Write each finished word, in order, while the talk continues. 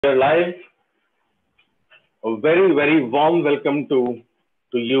We're live. A very, very warm welcome to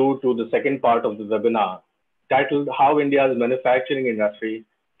you to the second part of the webinar titled How India's Manufacturing Industry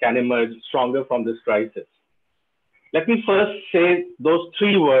Can Emerge Stronger from this Crisis. Let me first say those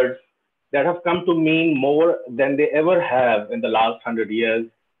three words that have come to mean more than they ever have in the last 100 years: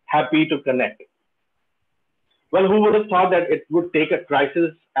 happy to connect. Well, who would have thought that it would take a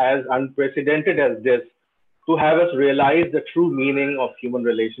crisis as unprecedented as this to have us realize the true meaning of human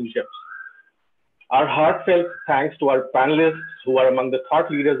relationships? Our heartfelt thanks to our panelists who are among the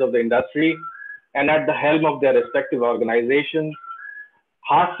thought leaders of the industry and at the helm of their respective organizations.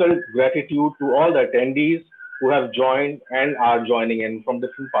 Heartfelt gratitude to all the attendees who have joined and are joining in from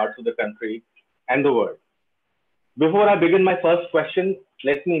different parts of the country and the world. Before I begin my first question,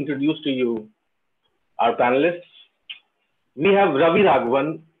 let me introduce to you our panelists. We have Ravi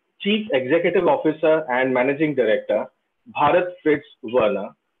Raghavan, Chief Executive Officer and Managing Director, Bharat Fritz Werner,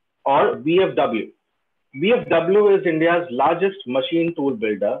 or BFW. BFW is India's largest machine tool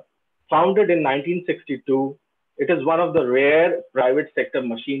builder. Founded in 1962, it is one of the rare private sector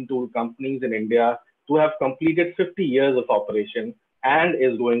machine tool companies in India to have completed 50 years of operation and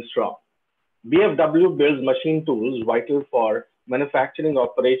is going strong. BFW builds machine tools vital for manufacturing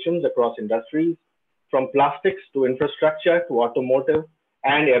operations across industries, from plastics to infrastructure to automotive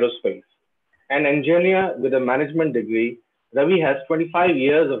and aerospace. An engineer with a management degree, Ravi has 25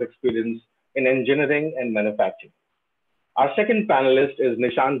 years of experience in engineering and manufacturing. Our second panelist is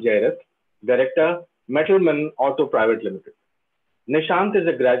Nishant Jairath, Director, Metalman Auto Pvt Ltd. Nishant is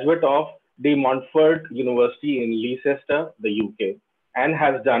a graduate of De Montfort University in Leicester, the UK, and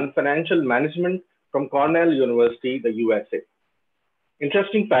has done financial management from Cornell University, the USA.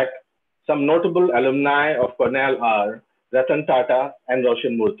 Interesting fact, some notable alumni of Cornell are Ratan Tata and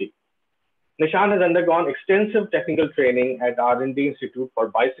Roshan Murthy. Nishant has undergone extensive technical training at R&D Institute for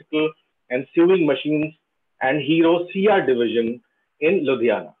Bicycle and Sewing Machines and Hero CR Division in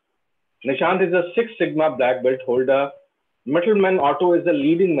Ludhiana. Nishant is a Six Sigma Black Belt holder. Metalman Auto is the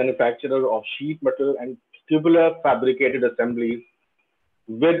leading manufacturer of sheet metal and tubular fabricated assemblies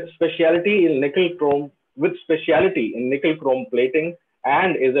with specialty in nickel chrome plating,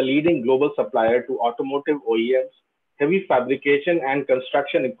 and is a leading global supplier to automotive OEMs, heavy fabrication and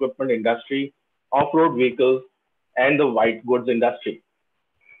construction equipment industry, off-road vehicles, and the white goods industry.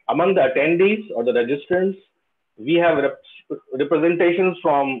 Among the attendees or the registrants, we have representations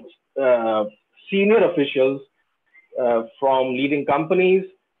from senior officials from leading companies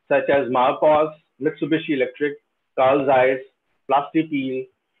such as Mahapaus, Mitsubishi Electric, Carl Zeiss, Plastipeel,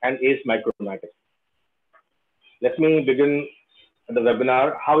 and Ace Micromatics. Let me begin the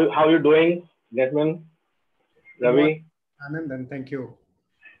webinar. How are you doing, gentlemen? Ravi? Anand, and thank you.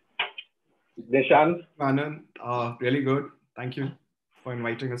 Nishant? Anand, really good. Thank you for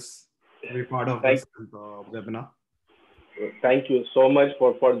inviting us to be part of this webinar. Thank you so much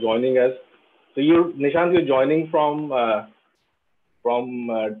for joining us. So Nishant, you're joining from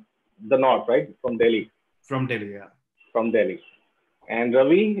the north, right? From Delhi. From Delhi, yeah. From Delhi. And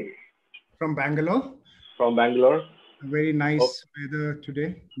Ravi? From Bangalore. From Bangalore. A very nice weather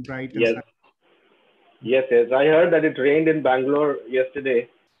today, bright and sunny. Yes. I heard that it rained in Bangalore yesterday.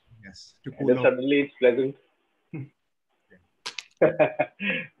 Yes. And then suddenly it's pleasant.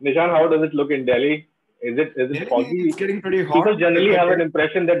 Nishant, how does it look in Delhi? Is it foggy? It's getting pretty hot. People generally have an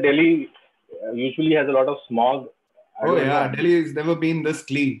impression that Delhi usually has a lot of smog. Delhi has never been this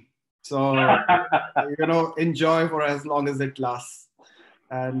clean. So, enjoy for as long as it lasts.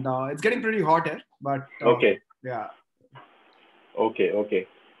 And it's getting pretty hot here, but yeah. Okay.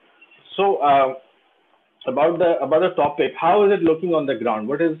 So about the topic, how is it looking on the ground?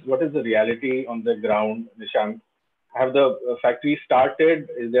 What is the reality on the ground, Nishant? Have the factory started?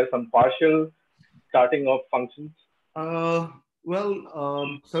 Is there some partial starting of functions?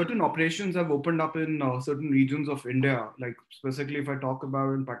 Certain operations have opened up in certain regions of India. Like specifically, if I talk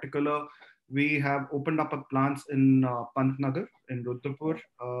about in particular, we have opened up a plants in Pantnagar in Rudrapur.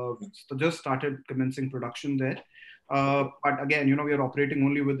 Just started commencing production there. But again, we are operating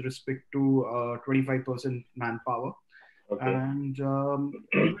only with respect to 25% manpower. Okay. And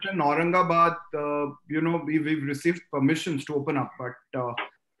in Aurangabad, we've received permissions to open up, but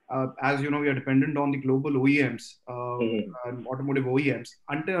as you know, we are dependent on the global OEMs, and automotive OEMs,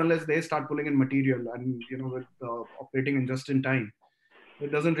 unless they start pulling in material and with operating in just in time.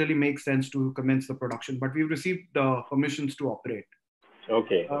 It doesn't really make sense to commence the production, but we've received permissions to operate.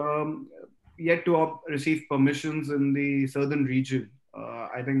 Okay. Yet to receive permissions in the southern region.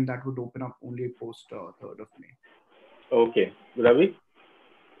 I think that would open up only post 3rd of May. Okay. Ravi?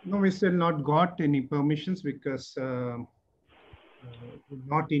 No, we still not got any permissions because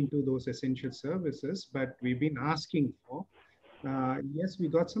not into those essential services, but we've been asking for. Yes, we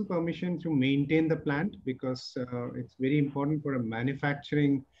got some permission to maintain the plant because it's very important for a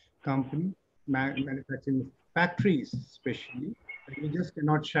manufacturing company, manufacturing factories especially. You just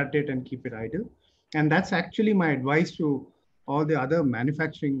cannot shut it and keep it idle. And that's actually my advice to all the other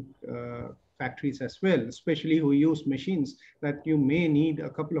manufacturing factories as well, especially who use machines, that you may need a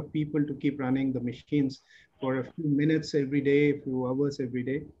couple of people to keep running the machines for a few minutes every day, a few hours every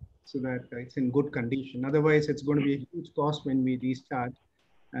day, so that it's in good condition. Otherwise, it's going to be a huge cost when we restart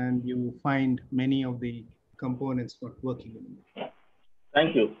and you find many of the components not working anymore.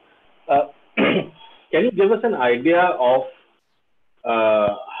 Thank you. Uh, can you give us an idea of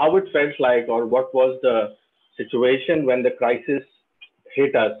how it felt like, or what was the situation when the crisis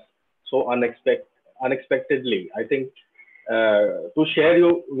hit us so unexpectedly? I think to share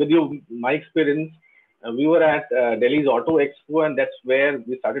with you my experience, we were at Delhi's Auto Expo, and that's where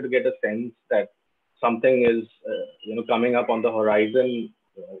we started to get a sense that something is coming up on the horizon,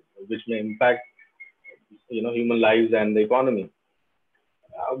 which may impact human lives and the economy.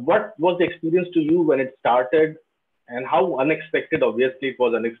 What was the experience to you when it started, and how unexpected? Obviously, it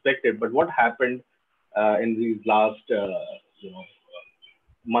was unexpected, but what happened in these last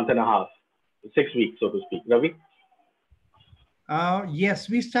month and a half, 6 weeks, so to speak? Ravi? Yes,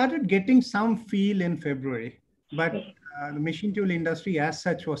 we started getting some feel in February, but the machine tool industry as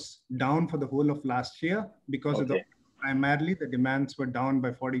such was down for the whole of last year because of primarily the demands were down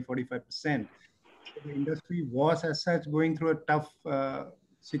by 40-45%. So the industry was as such going through a tough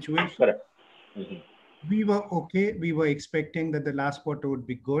situation. Correct. We were okay. We were expecting that the last quarter would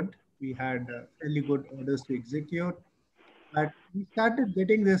be good. We had fairly good orders to execute. But we started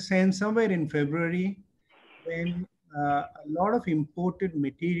getting this sense somewhere in February when a lot of imported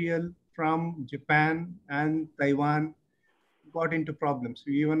material from Japan and Taiwan got into problems.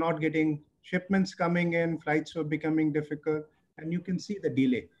 We were not getting shipments coming in, flights were becoming difficult, and you can see the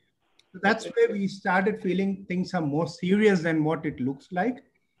delay. So that's where we started feeling things are more serious than what it looks like.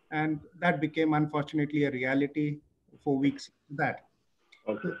 And that became, unfortunately, a reality 4 weeks after that.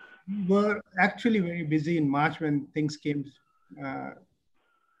 So we were actually very busy in March when things came,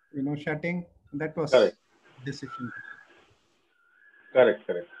 shutting. That was Correct. Decision. Correct.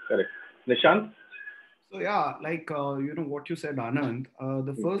 Nishant? So yeah, like what you said, Anand.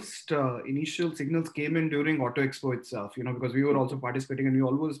 The first initial signals came in during Auto Expo itself. Because we were also participating, and we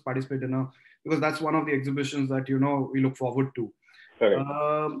always participate because that's one of the exhibitions that we look forward to.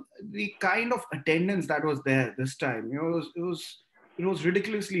 The kind of attendance that was there this time, it was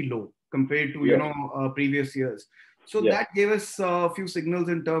ridiculously low compared to previous years. So that gave us a few signals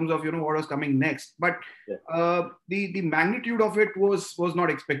in terms of what was coming next. But the magnitude of it was not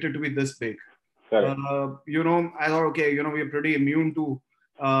expected to be this big. I thought, okay, we are pretty immune to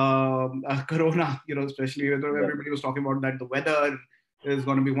Corona, especially everybody was talking about that the weather is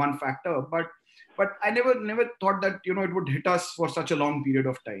going to be one factor, but I never thought that it would hit us for such a long period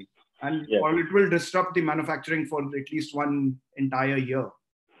of time, and or it will disrupt the manufacturing for at least one entire year.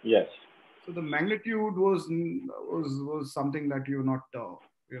 Yes. So the magnitude was something that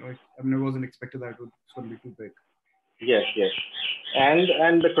I wasn't expected that it was going to be too big. Yes.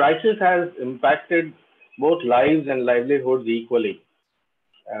 And the crisis has impacted both lives and livelihoods equally.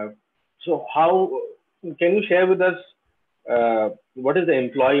 So how can you share with us what is the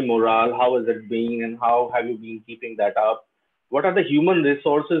employee morale? How is it being, and how have you been keeping that up? What are the human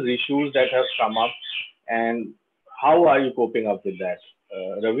resources issues that have come up, and how are you coping up with that,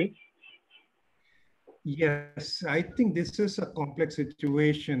 Ravi? Yes, I think this is a complex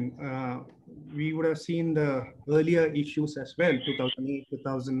situation. We would have seen the earlier issues as well, 2008,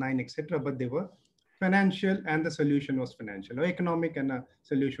 2009, etc. But they were financial, and the solution was financial, or economic, and a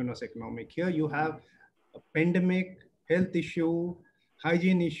solution was economic. Here you have a pandemic, health issue,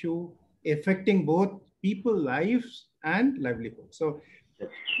 hygiene issue, affecting both people lives and livelihood. So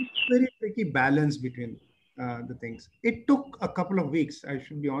it's very tricky balance between the things. It took a couple of weeks, I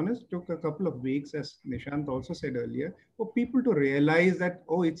should be honest, took a couple of weeks, as Nishant also said earlier, for people to realize that,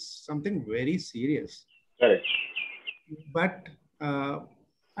 oh, it's something very serious. Correct. But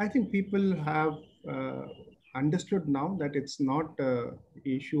I think people have understood now that it's not an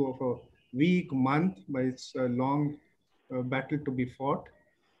issue of a week, month, but it's a long battle to be fought.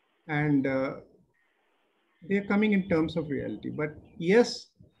 And they're coming in terms of reality. But yes,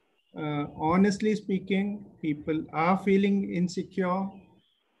 honestly speaking, people are feeling insecure.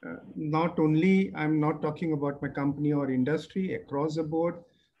 Not only, I'm not talking about my company or industry, across the board,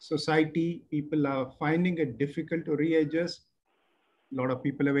 society, people are finding it difficult to readjust. A lot of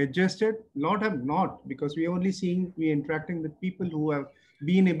people have adjusted, a lot have not, because we're interacting with people who have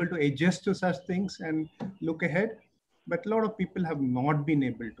been able to adjust to such things and look ahead. But a lot of people have not been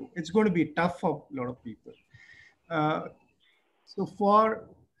able to. It's going to be tough for a lot of people. So for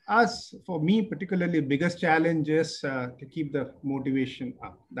us, for me particularly, biggest challenge is to keep the motivation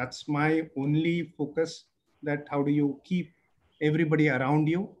up. That's my only focus. That how do you keep everybody around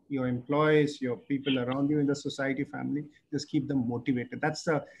you, your employees, your people around you in the society, family, just keep them motivated. That's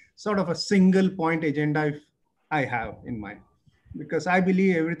a sort of a single point agenda if I have in mind, because I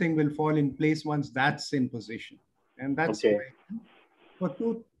believe everything will fall in place once that's in position, and that's Okay. for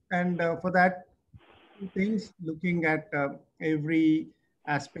two. And for that, two things, looking at every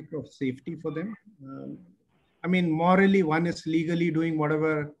aspect of safety for them. I mean, morally, one is legally doing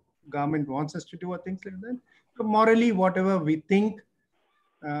whatever government wants us to do or things like that. So morally, whatever we think,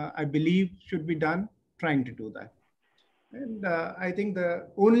 I believe should be done, trying to do that. And I think the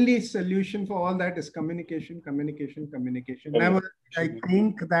only solution for all that is communication, communication, communication. Never, I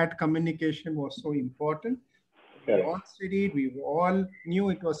think that communication was so important. We Correct. all studied, we all knew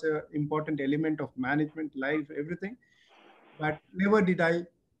it was an important element of management, life, everything. But never did I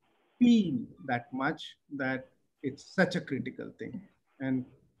feel that much that it's such a critical thing. And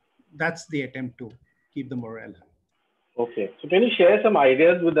that's the attempt to keep the morale high. Okay. So can you share some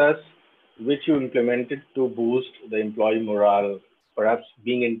ideas with us which you implemented to boost the employee morale, perhaps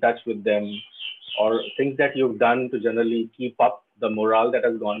being in touch with them, or things that you've done to generally keep up the morale that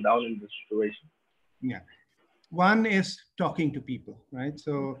has gone down in this situation? Yeah. One is talking to people, right?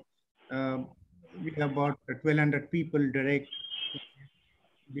 So we have about 1,200 people direct.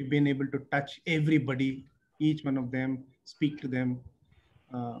 We've been able to touch everybody, each one of them, speak to them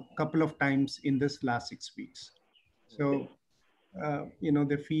a couple of times in this last 6 weeks. Okay. So,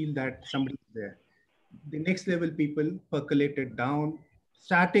 they feel that somebody's there. The next level people percolated down,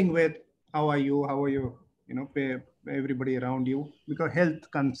 starting with, how are you? How are you? Everybody around you, because health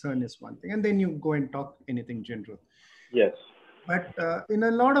concern is one thing. And then you go and talk anything general. Yes. But in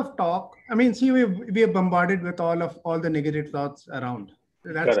a lot of talk, I mean, see, we are bombarded with all the negative thoughts around.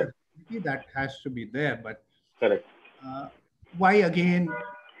 So that's a Correct. reality that has to be there. But Correct. why again?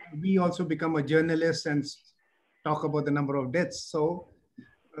 We also become a journalist and talk about the number of deaths. So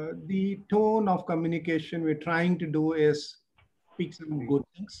the tone of communication we're trying to do is speak some good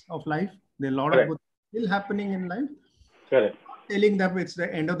things of life. There are a lot of Correct. good things still happening in life. Correct. Telling that it's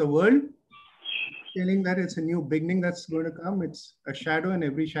the end of the world, telling that it's a new beginning that's going to come. It's a shadow, and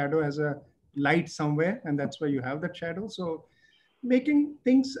every shadow has a light somewhere, and that's why you have that shadow. So making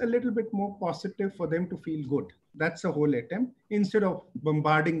things a little bit more positive for them to feel good. That's the whole attempt, instead of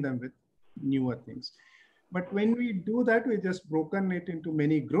bombarding them with newer things. But when we do that, we just broken it into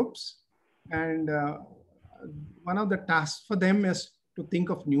many groups. And one of the tasks for them is to think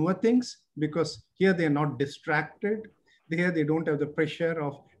of newer things, because here they're not distracted. Here they don't have the pressure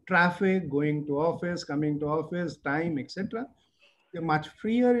of traffic, going to office, coming to office, time, etc. They're much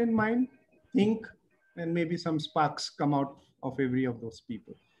freer in mind, think, and maybe some sparks come out of every of those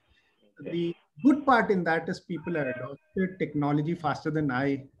people. Okay. The good part in that is people have adopted technology faster than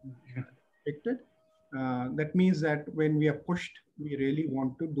I expected. That means that when we are pushed, we really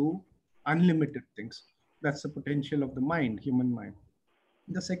want to do unlimited things. That's the potential of the mind, human mind.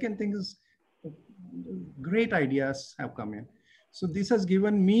 The second thing is great ideas have come in. So this has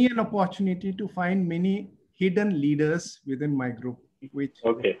given me an opportunity to find many hidden leaders within my group, which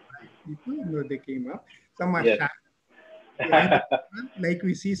Okay. people, they came up. Some are Yes. shy. Like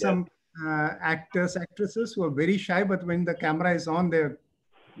we see Yes. some actors, actresses who are very shy, but when the camera is on, they're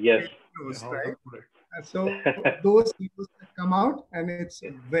Yes. close, right? So those people that come out, and it's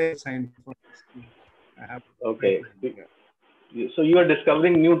a very sign for us to have. Okay. So you are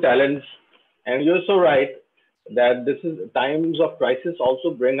discovering new talents, and you're so right that this is times of crisis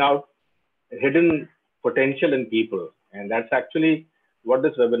also bring out hidden potential in people, and that's actually what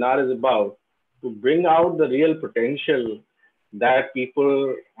this webinar is about, to bring out the real potential that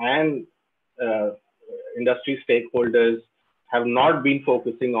people and uh, industry stakeholders have not been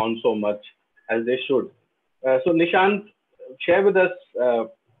focusing on so much as they should. So Nishant, share with us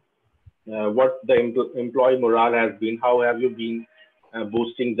what the employee morale has been. How have you been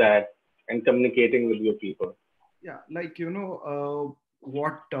boosting that and communicating with your people? Yeah, like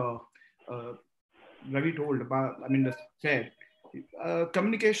what Ravi told about. I mean, said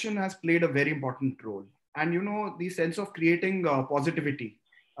communication has played a very important role, and the sense of creating positivity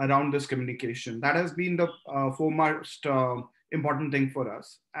around this communication, that has been the foremost important thing for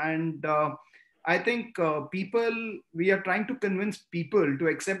us. And I think we are trying to convince people to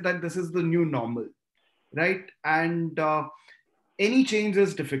accept that this is the new normal, right? And any change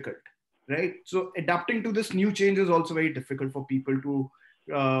is difficult, right? So adapting to this new change is also very difficult for people to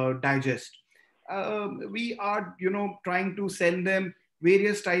digest. We are, trying to send them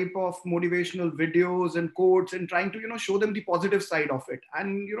various type of motivational videos and quotes and trying to, show them the positive side of it.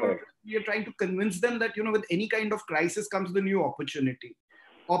 And, we are trying to convince them that, with any kind of crisis comes the new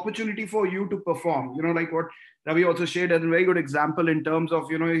opportunity for you to perform, like what Ravi also shared as a very good example in terms of,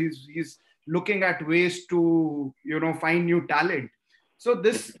 he's looking at ways to, find new talent. So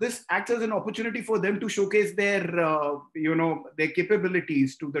this acts as an opportunity for them to showcase their, their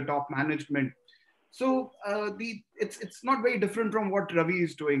capabilities to the top management. So it's not very different from what Ravi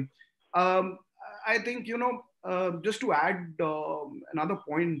is doing. I think, just to add another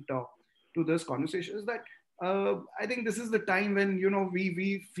point to this conversation is that I think this is the time when,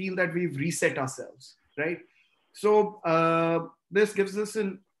 we feel that we've reset ourselves, right? So this gives us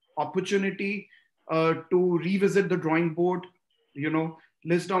an opportunity to revisit the drawing board,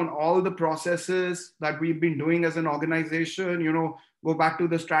 list down all the processes that we've been doing as an organization, go back to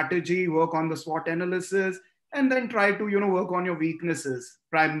the strategy, work on the SWOT analysis, and then try to, work on your weaknesses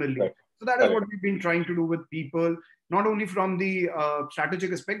primarily. Right. So that is what we've been trying to do with people, not only from the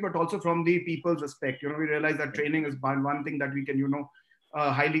strategic aspect, but also from the people's aspect. We realize that training is one thing that we can,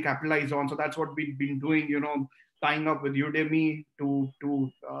 highly capitalize on. So that's what we've been doing, tying up with Udemy to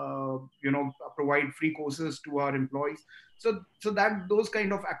provide free courses to our employees. So that those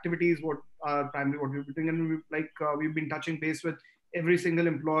kind of activities what primarily what we've been doing, and we've been touching base with every single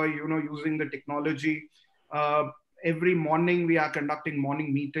employee, using the technology. Every morning we are conducting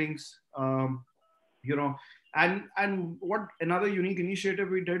morning meetings, and what another unique initiative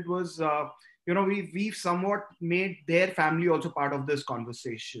we did was, we've somewhat made their family also part of this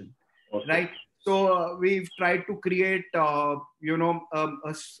conversation, right? So we've tried to create, a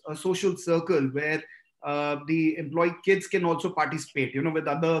social circle where the employee kids can also participate, with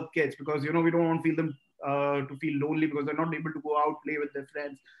other kids, because, we don't want to feel them to feel lonely because they're not able to go out, play with their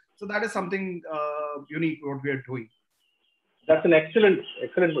friends. So that is something unique what we are doing. That's an excellent.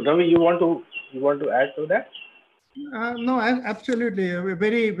 Ravi, you want to add to that? No, absolutely. A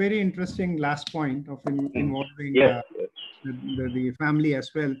very, very interesting last point of involving the family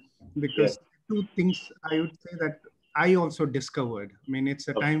as well, because two things I would say that I also discovered. I mean, it's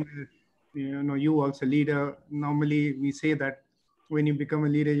a time where, you also leader. Normally, we say that when you become a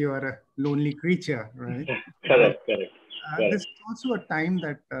leader, you are a lonely creature, right? Correct. This is also a time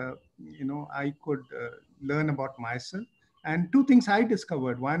that, I could learn about myself. And two things I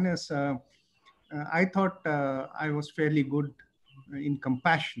discovered. One is I thought I was fairly good in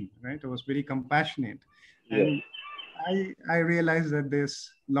compassion, right? I was very compassionate. And I realized that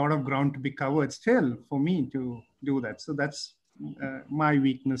there's a lot of ground to be covered still for me to do that. So that's my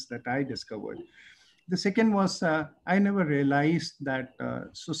weakness that I discovered. The second was I never realized that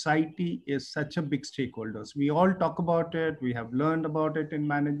society is such a big stakeholders. We all talk about it. We have learned about it in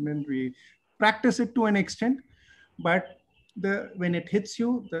management. We practice it to an extent, but when it hits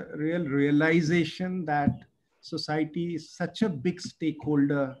you, the real realization that society is such a big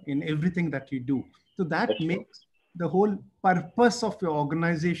stakeholder in everything that you do. So that makes the whole purpose of your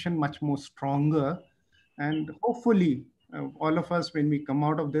organization much more stronger. And hopefully all of us, when we come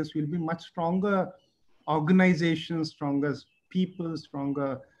out of this, will be much stronger organizations, stronger people,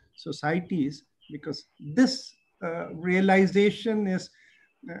 stronger societies, because this realization is,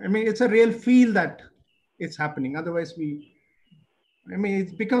 it's a real feel that it's happening. Otherwise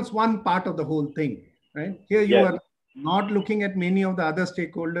it becomes one part of the whole thing, right? Here you are not looking at many of the other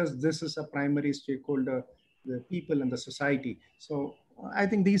stakeholders. This is a primary stakeholder, the people and the society. So I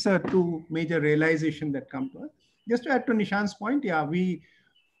think these are two major realizations that come to us. Just to add to Nishant's point,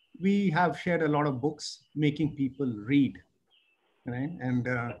 we have shared a lot of books making people read, right? And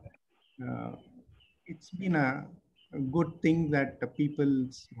it's been a good thing that the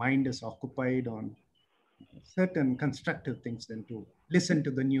people's mind is occupied on certain constructive things than to listen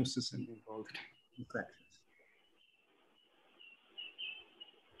to the news and involve interactions.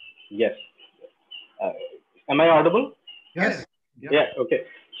 Yes. Am I audible? Yes. Yeah. Okay.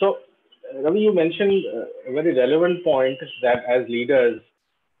 So, Ravi, you mentioned a very relevant point that as leaders,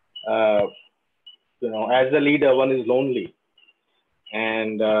 as a leader, one is lonely.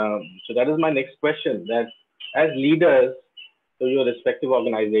 And so that is my next question, that as leaders to your respective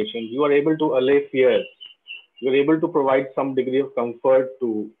organizations, you are able to allay fears. You're able to provide some degree of comfort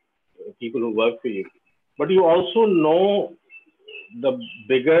to people who work for you. But you also know the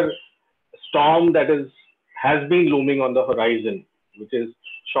bigger storm that has been looming on the horizon, which is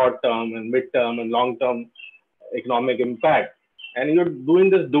short-term and mid-term and long-term economic impact. And you're doing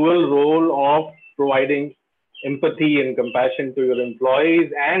this dual role of providing empathy and compassion to your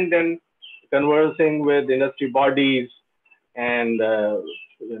employees, and then conversing with industry bodies and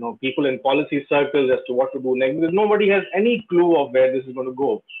people in policy circles as to what to do next, because nobody has any clue of where this is going to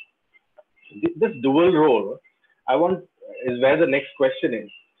go. This dual role, I want, is where the next question is.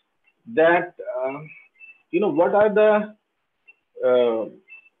 That what are the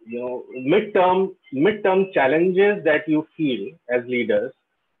midterm challenges that you feel as leaders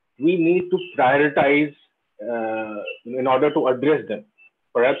we need to prioritize in order to address them?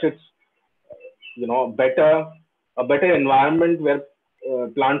 Perhaps it's a better environment where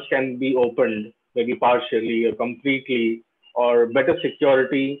plants can be opened, maybe partially or completely, or better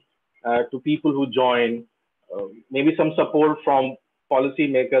security to people who join, maybe some support from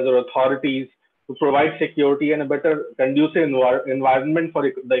policymakers or authorities to provide security and a better conducive environment for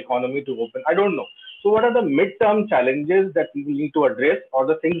the economy to open. I don't know. So what are the midterm challenges that we need to address, or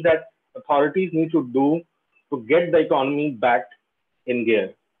the things that authorities need to do to get the economy back in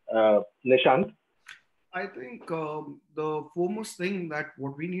gear? Nishant? I think the foremost thing that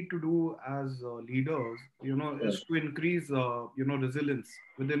what we need to do as leaders, is to increase, resilience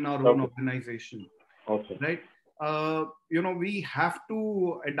within our own organization. Okay. Right? We have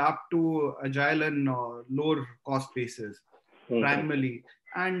to adapt to agile and lower cost bases primarily.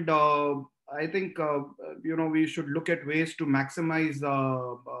 And I think, we should look at ways to maximize,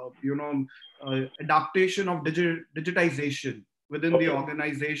 adaptation of digitization within the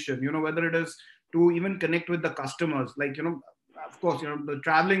organization, whether it is to even connect with the customers. Like, of course, the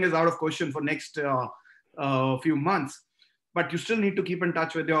traveling is out of question for next few months, but you still need to keep in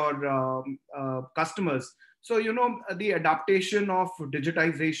touch with your customers. So, the adaptation of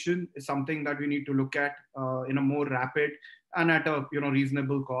digitization is something that we need to look at in a more rapid and at a,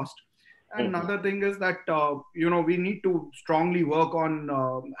 reasonable cost. And another thing is that, we need to strongly work on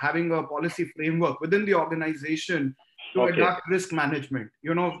having a policy framework within the organization to adapt risk management.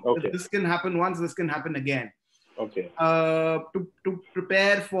 If this can happen once, this can happen again. To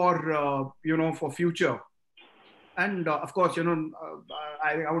prepare for, for future. And of course,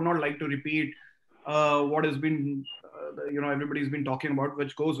 I would not like to repeat what has been, everybody's been talking about,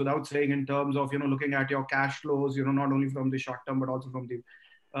 which goes without saying in terms of, looking at your cash flows, not only from the short term, but also from the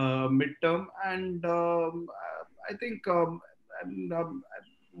midterm. And I think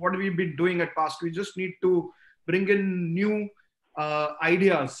what we've been doing at past, we just need to bring in new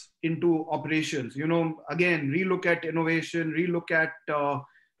ideas into operations, again, relook at innovation, relook at,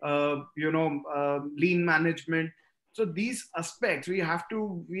 lean management. So these aspects, we have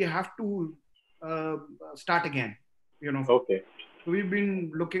to start again, We've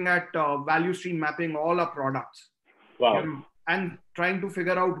been looking at value stream mapping all our products. Wow. And trying to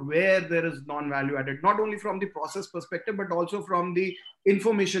figure out where there is non-value added, not only from the process perspective, but also from the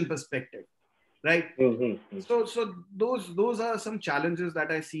information perspective. Right. So those are some challenges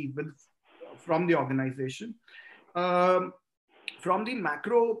that I see from the organization. From the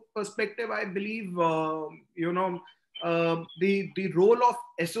macro perspective, I believe the role of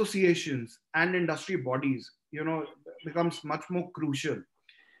associations and industry bodies becomes much more crucial.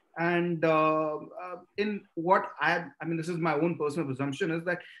 And in what I mean, this is my own personal presumption, is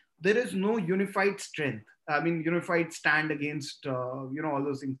that there is no unified strength. Unified stand against all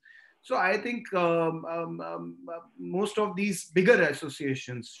those things. So I think most of these bigger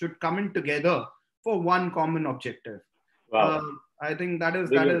associations should come in together for one common objective. Wow. I think that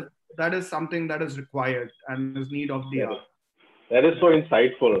is something that is required and is need of the hour. That is so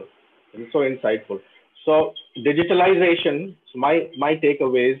insightful. So digitalization, my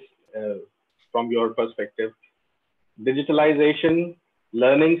takeaways from your perspective: digitalization,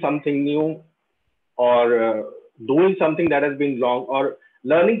 learning something new, or doing something that has been long, or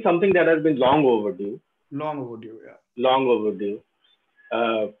learning something that has been long overdue. Long overdue, yeah. Long overdue.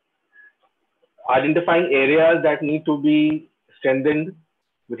 Identifying areas that need to be strengthened,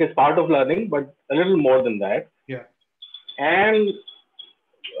 which is part of learning, but a little more than that. Yeah. And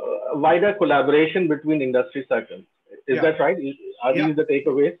wider collaboration between industry circles. Is that right? Are these the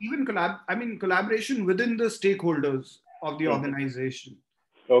takeaways? Even collaboration within the stakeholders of the organization.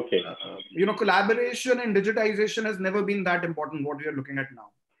 Okay. Collaboration and digitization has never been that important, what we are looking at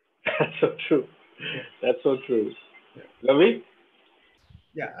now. That's so true. Yeah. That's so true. Yeah. Ravi?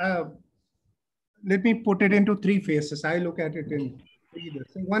 Yeah. Let me put it into three phases. I look at it in three.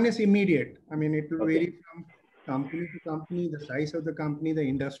 One is immediate. It will vary from company to company, the size of the company, the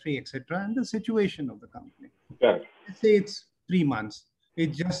industry, etc., and the situation of the company. Yeah. Let's say it's 3 months.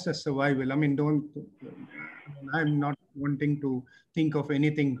 It's just a survival. I'm not wanting to think of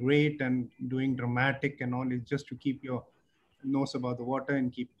anything great and doing dramatic and all. It's just to keep your nose above the water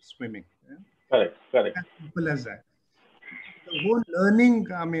and keep swimming. Yeah? Correct. Correct. As simple as that. The whole learning,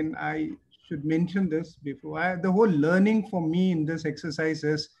 I mean, I should mention this before. The whole learning for me in this exercise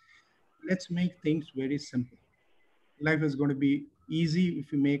is, let's make things very simple. Life is going to be easy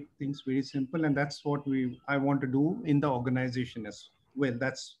if you make things very simple, and that's what I want to do in the organization as well.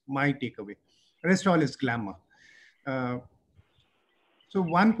 That's my takeaway. Rest all is glamour. Uh, so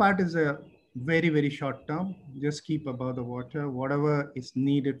one part is a very, very short term. Just keep above the water. Whatever is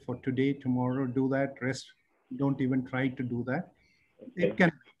needed for today, tomorrow, do that. Rest, don't even try to do that. It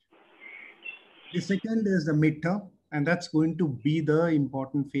can. The second is the midterm, and that's going to be the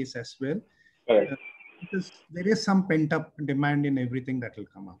important phase as well. Correct. Because there is some pent-up demand in everything that will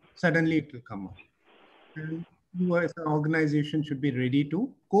come up. Suddenly it will come up. And you as an organization should be ready to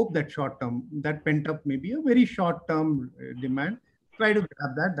cope that short term. That pent-up may be a very short-term demand. Try to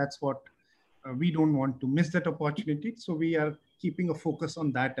grab that. That's what we don't want to miss that opportunity. So we are keeping a focus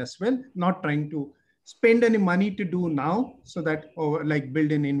on that as well, not trying to spend any money to do now so that, or like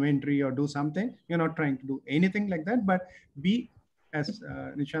build an inventory or do something. You're not trying to do anything like that, but be, as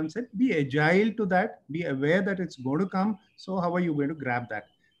Nishant said, be agile to that, be aware that it's going to come. So how are you going to grab that?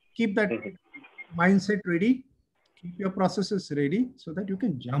 Keep that mindset ready, keep your processes ready so that you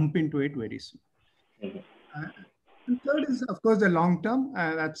can jump into it very soon. And third is, of course, the long term.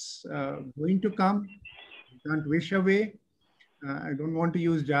 That's going to come. You can't wish away. I don't want to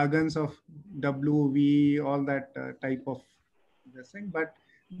use jargons of WV, all that type of this thing. But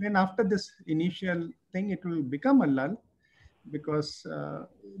then after this initial thing, it will become a lull, because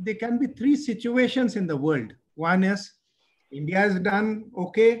there can be three situations in the world. One is India has done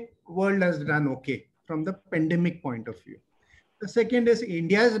okay, world has done okay from the pandemic point of view. The second is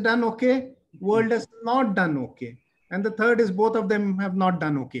India has done okay, world has not done okay. And the third is both of them have not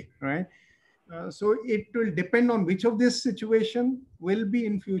done okay, right? So it will depend on which of this situation will be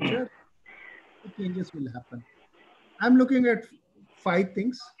in future, changes will happen. I'm looking at 5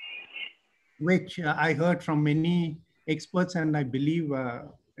 things which I heard from many experts, and I believe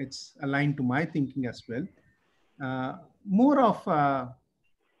it's aligned to my thinking as well. More of,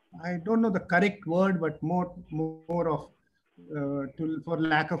 I don't know the correct word, but more of, for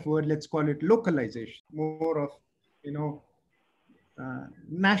lack of word, let's call it localization, more of,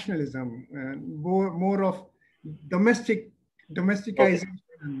 nationalism, more of domesticization,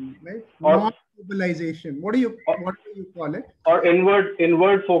 right? Not globalization. What do you call it? Or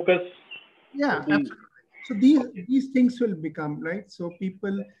inward focus. Yeah, absolutely. So these things will become, right. So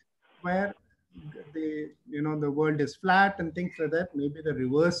people where the world is flat and things like that, maybe the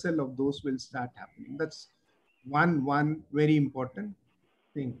reversal of those will start happening. That's one very important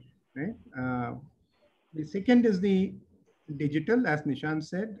thing, right? The second is the digital, as Nishant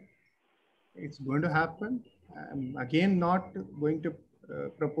said. It's going to happen. I'm again not going to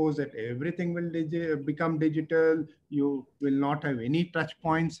propose that everything will become digital. You will not have any touch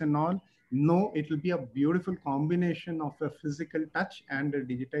points and all. No, it will be a beautiful combination of a physical touch and a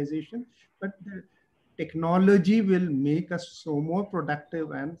digitization. But the technology will make us so more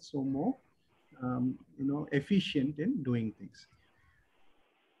productive and so more, efficient in doing things.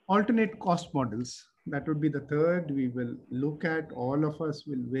 Alternate cost models. That would be the third. We will look at, all of us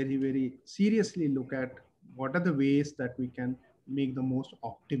will very, very seriously look at what are the ways that we can make the most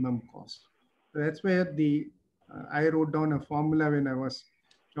optimum cost. So that's where I wrote down a formula when I was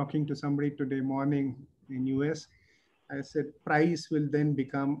talking to somebody today morning in US. I said price will then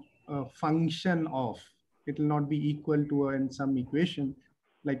become a function of, it will not be equal to in some equation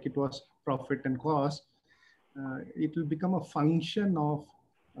like it was profit and cost. It will become a function of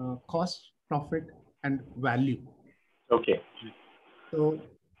cost, profit, and value. Okay. So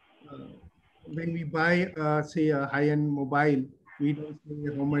when we buy, say, a high-end mobile, we don't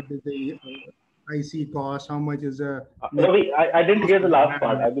say how much is the IC cost, how much is a... Ravi, I didn't hear the last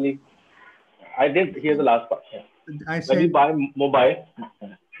part. I believe I didn't hear the last part. Yeah. I When said, you buy mobile.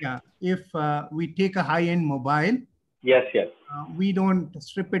 yeah, if we take a high-end mobile, Yes. we don't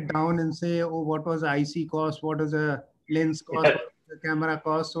strip it down and say, oh, what was the IC cost, what was the lens cost, Yes. what was the camera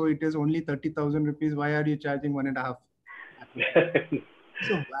cost, so it is only 30,000 rupees. Why are you charging 1.5?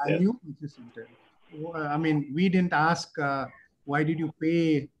 So value, which is important. I mean, we didn't ask, why did you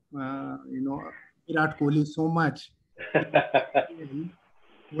pay, Virat Kohli so much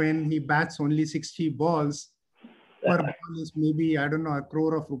when he bats only 60 balls, per ball is maybe, I don't know, 1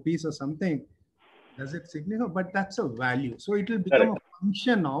 crore of rupees or something. Does it signify? But that's a value. So it will become a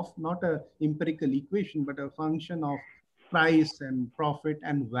function of, not an empirical equation, but a function of price and profit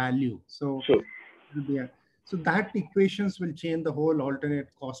and value. So Sure. So that equations will change the whole alternate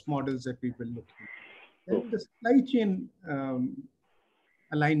cost models that we will look at. Then the supply chain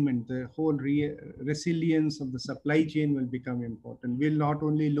alignment, the whole resilience of the supply chain will become important. We'll not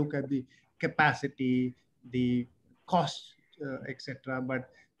only look at the capacity, the cost, etc., but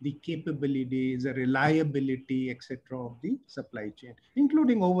the capabilities, the reliability, etc., of the supply chain,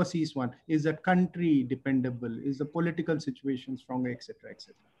 including overseas one. Is that country dependable? Is the political situation stronger, etc.,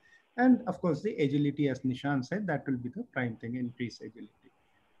 etc. And of course, the agility, as Nishant said, that will be the prime thing, increase agility.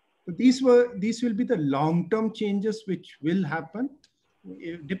 So these will be the long-term changes which will happen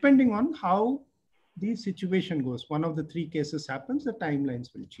depending on how the situation goes. One of the three cases happens, the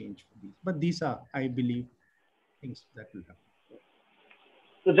timelines will change for these. But these are, I believe, things that will happen.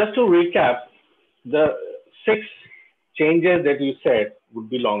 So just to recap, the 6 changes that you said would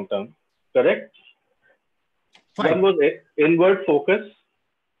be long-term, correct? 5. One was inward focus,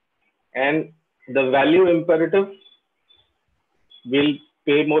 and the value imperative will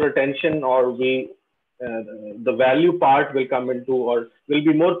pay more attention, or the value part will come into, or will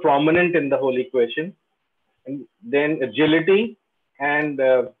be more prominent in the whole equation. And then agility and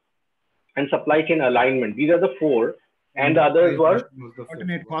supply chain alignment. These are the 4. And the others were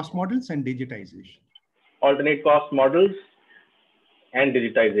alternate cost models and digitization. Alternate cost models and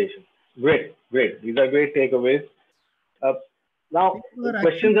digitization. Great, great. These are great takeaways. Now,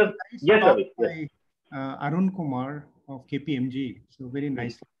 questions are... Yes, Ravi. Yes. Arun Kumar of KPMG. So very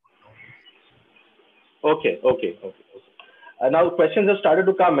nicely. Okay. Now questions have started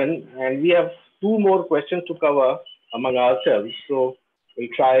to come in, and we have 2 more questions to cover among ourselves. So we'll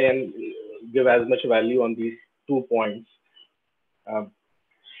try and give as much value on these 2 points.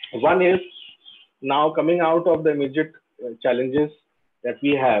 One is, now coming out of the immediate challenges that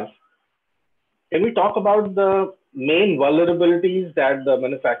we have, can we talk about the main vulnerabilities that the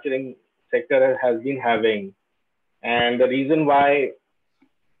manufacturing sector has been having, and the reason why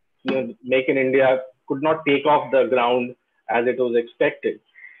Make in India could not take off the ground as it was expected?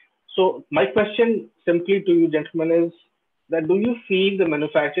 So my question simply to you gentlemen is that, do you feel the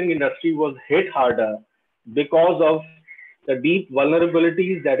manufacturing industry was hit harder because of the deep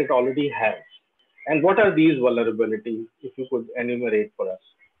vulnerabilities that it already has? And what are these vulnerabilities, if you could enumerate for us?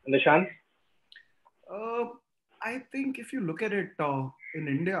 Nishant? I think if you look at it in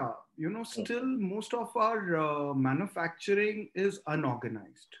India, still most of our manufacturing is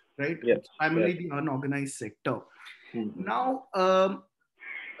unorganized, right? Yes. It's primarily the unorganized sector. Now, I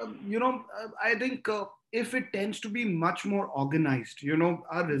think if it tends to be much more organized,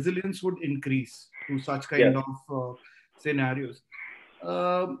 our resilience would increase to such kind of scenarios.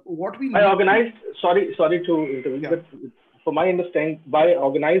 What we by organized, sorry to intervene, but for my understanding, by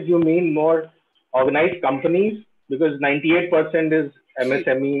organized you mean more organized companies, because 98% is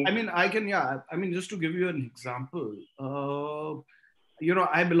MSME. I mean, just to give you an example,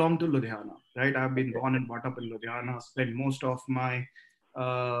 I belong to Ludhiana, right? I've been born and brought up in Ludhiana, spent most of my,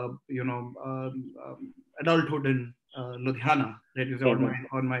 adulthood in Ludhiana, right?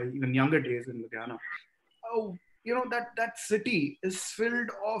 On my even younger days in Ludhiana. That city is filled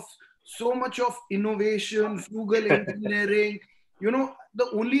of so much of innovation, frugal engineering. The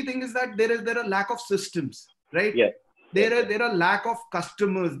only thing is that there are lack of systems, right? Yeah. There are lack of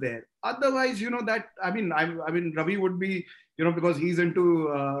customers there. Otherwise, that I mean Ravi would be, because he's into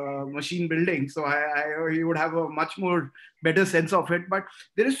machine building, so he would have a much more better sense of it. But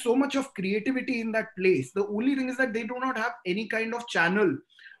there is so much of creativity in that place. The only thing is that they do not have any kind of channel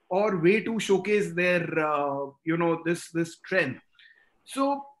or way to showcase their this strength.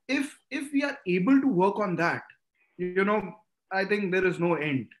 So if we are able to work on that, I think there is no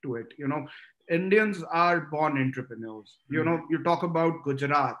end to it. Indians are born entrepreneurs. You talk about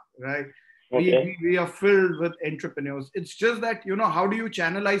Gujarat, right? Okay. We are filled with entrepreneurs. It's just that, how do you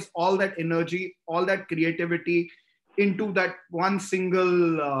channelize all that energy, all that creativity into that one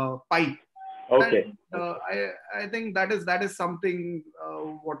single pipe? Okay. And, I think that is something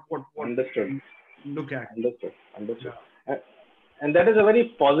what Understood. Look at. Understood. Yeah. And that is a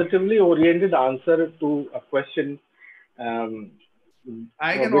very positively oriented answer to a question.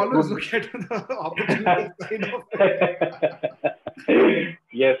 I can always look at the opportunity side of it.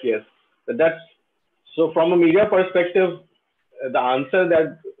 Yes. That's so. From a media perspective, the answer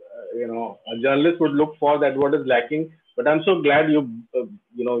that a journalist would look for, that what is lacking. But I'm so glad you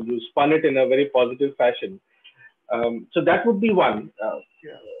spun it in a very positive fashion. So that would be one.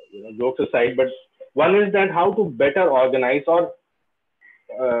 Jokes aside, but one is that how to better organize, or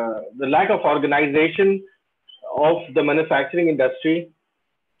the lack of organization of the manufacturing industry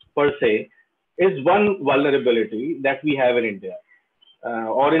per se is one vulnerability that we have in India.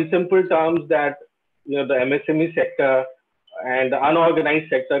 Or in simple terms, that the MSME sector and the unorganized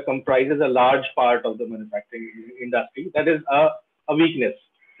sector comprises a large part of the manufacturing industry. That is a weakness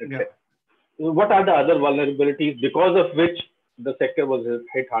Okay. Yeah. What are the other vulnerabilities because of which the sector was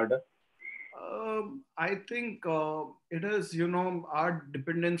hit harder? I think it is, our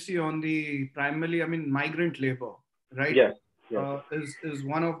dependency on the primarily, migrant labor, right? Yes. Yes. Is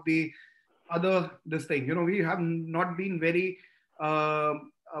one of the other this thing. We have not been very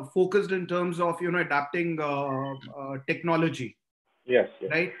focused in terms of adapting technology, Yes.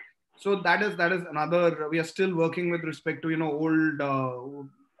 Yes. right? So that is another. We are still working with respect to old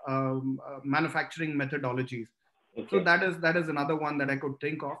manufacturing methodologies. So Okay. that is another one that I could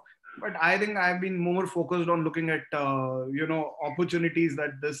think of. But I think I've been more focused on looking at opportunities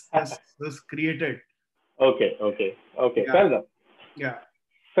that this created. Okay. Okay. Okay. Yeah, Fair enough. yeah.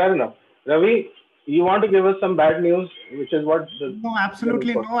 Fair enough. Ravi, you want to give us some bad news, which is what the No,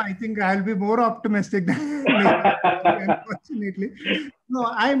 absolutely no. I think I'll be more optimistic than Nishant, unfortunately. No,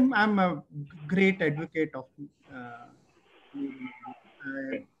 I'm a great advocate of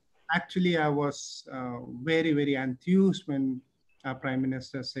media. Actually, I was very, very enthused when our Prime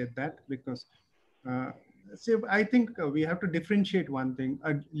Minister said that, because so I think we have to differentiate one thing.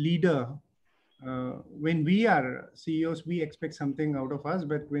 A leader, when we are CEOs, we expect something out of us,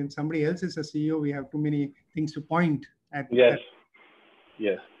 but when somebody else is a CEO, we have too many things to point at. Yes.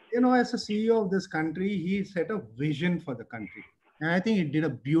 Yes. As a CEO of this country, he set a vision for the country. And I think he did a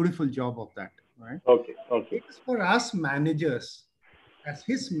beautiful job of that, right? Okay. Okay. It is for us managers, as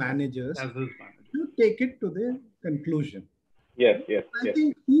his managers, As his manager. to take it to the conclusion. Yes. Yes. I Yes.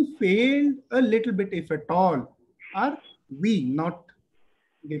 think he failed a little bit, if at all. Are we, not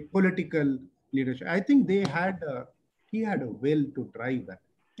the political leadership? I think he had a will to drive that.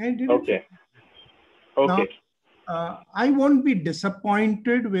 And did it. Okay. Now, Okay. I won't be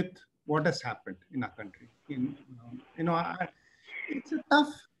disappointed with what has happened in our country. It's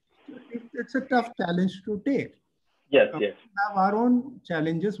a tough challenge to take. Yes. We Yes. have our own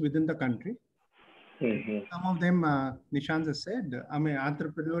challenges within the country. Mm-hmm. Some of them, Nishant has said,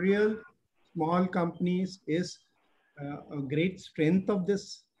 entrepreneurial small companies is a great strength of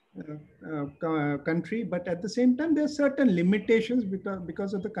this country, but at the same time, there are certain limitations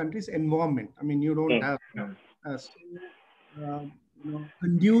because of the country's environment. You don't have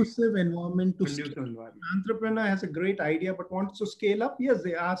conducive environment to Conducive scale. environment. Entrepreneur has a great idea but wants to scale up. Yes,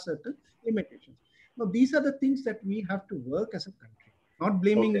 there are certain limitations. Now, these are the things that we have to work as a country. Not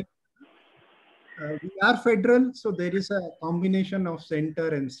blaming it. We are federal, so there is a combination of center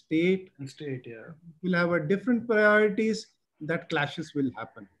and state. And state, yeah. We'll have a different priorities. That clashes will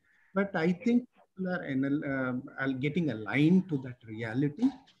happen. But I think people are getting aligned to that reality.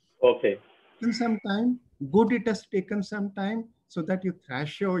 Okay. Taken some time. Good, it has taken some time so that you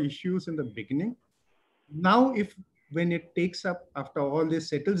thrash your issues in the beginning. Now, when it takes up, after all this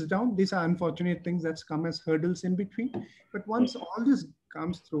settles down, these are unfortunate things that's come as hurdles in between. But once all this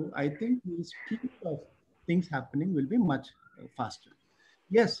comes through, I think the speed of things happening will be much faster.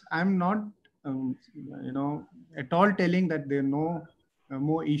 Yes, I'm not, at all telling that there are no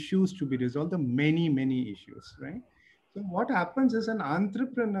more issues to be resolved. There are many, many issues, right? So what happens is an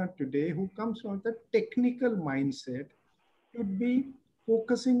entrepreneur today who comes from the technical mindset should be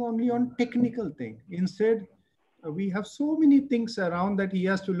focusing only on technical thing. Instead, we have so many things around that he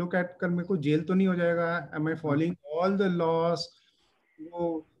has to look at. कल मेरे को jail तो नहीं हो जाएगा? Am I following all the laws?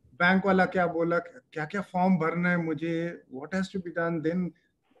 वो bank वाला क्या बोला? क्या क्या फॉर्म भरना है मुझे? What has to be done? Then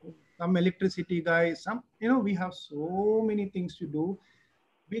some electricity guy, we have so many things to do,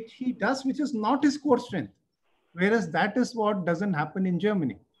 which he does, which is not his core strength. Whereas that is what doesn't happen in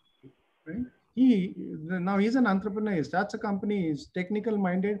Germany, right? Now he's an entrepreneur. He starts a company. He's technical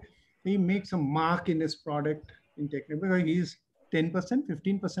minded. He makes a mark in his product in technical, because he's 10%,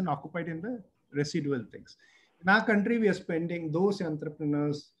 15% occupied in the residual things. In our country, we are spending, those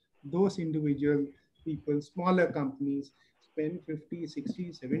entrepreneurs, those individual people, smaller companies, spend 50,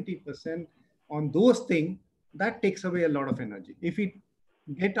 60, 70% on those things. That takes away a lot of energy. If we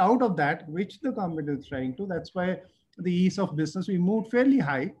get out of that, which the government is trying to, that's why the ease of business, we moved fairly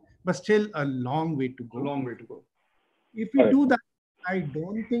high, but still a long way to go. A long way to go. If we do that, I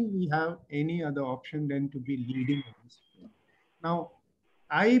don't think we have any other option than to be leading in this field. Now,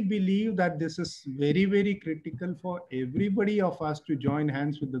 I believe that this is very, very critical for everybody of us to join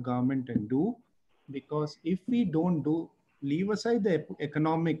hands with the government and do, because if we don't leave aside the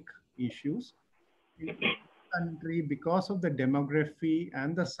economic issues, in the country, because of the demography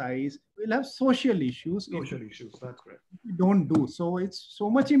and the size, we'll have social issues. Social issues, that's correct. We don't do. So it's so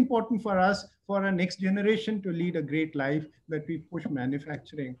much important for us, for our next generation, to lead a great life, that we push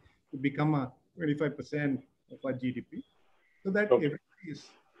manufacturing to become a 25% of our GDP, so that everybody is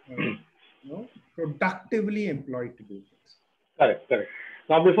productively employed to do things. Correct, correct.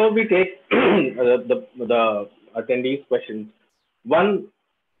 Now, before we take the attendees' questions, one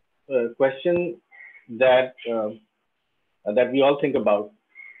question that that we all think about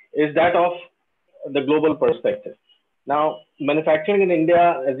is that of the global perspective. Now, manufacturing in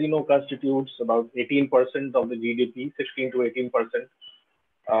India, as you know, constitutes about 18% of the GDP, 16 to 18%,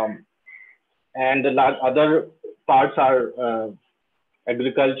 um, and the other parts are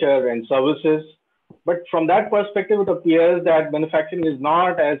agriculture and services. But from that perspective, it appears that manufacturing is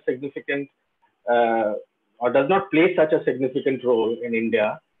not as significant or does not play such a significant role in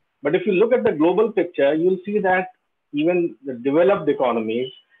India. But if you look at the global picture, you'll see that even the developed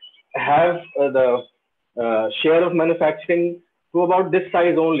economies have the share of manufacturing to about this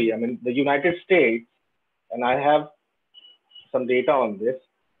size only. I mean, the United States, and I have some data on this.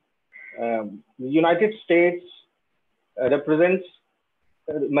 The United States represents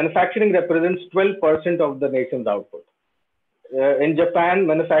manufacturing represents 12% of the nation's output. In Japan,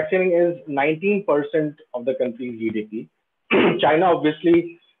 manufacturing is 19% of the country's GDP. China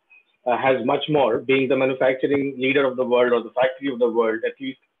obviously has much more, being the manufacturing leader of the world or the factory of the world, at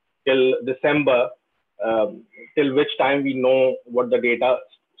least till December, till which time we know what the data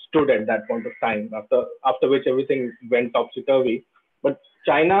stood at that point of time, after which everything went topsy-turvy. But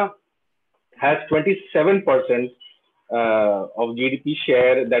China has 27% of GDP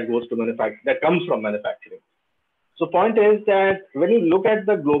share that goes to manufacturing, that comes from manufacturing. So point is that when you look at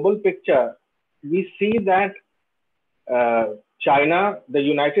the global picture, we see that China, the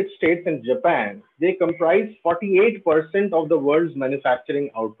United States, and Japan, they comprise 48% of the world's manufacturing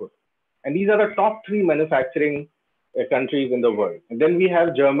output. And these are the top three manufacturing countries in the world. And then we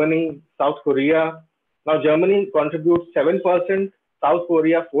have Germany, South Korea. Now, Germany contributes 7%, South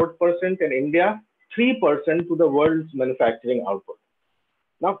Korea 4%, and India 3% to the world's manufacturing output.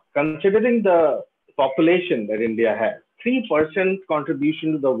 Now, considering the population that India has, 3%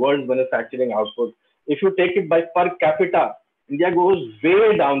 contribution to the world's manufacturing output. If you take it by per capita, India goes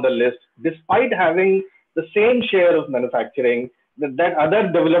way down the list, despite having the same share of manufacturing that other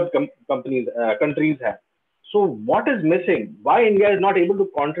developed countries have. So what is missing? Why India is not able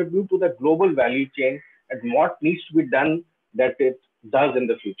to contribute to the global value chain, and what needs to be done that it does in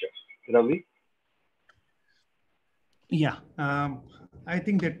the future? Ravi? Yeah, I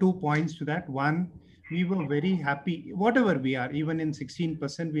think there are 2 points to that. One, we were very happy, whatever we are, even in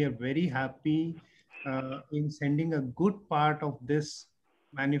 16%, we are very happy in sending a good part of this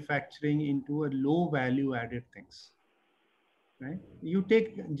manufacturing into a low value added things. Right? You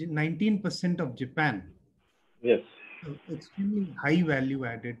take 19% of Japan. Yes. So extremely high value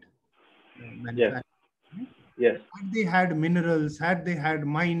added manufacturing. Yes. Yes. Had they had minerals, had they had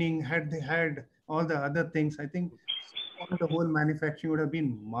mining, had they had all the other things, I think the whole manufacturing would have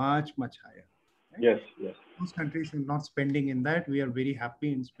been much, much higher. Right? Yes, yes. Most countries are not spending in that. We are very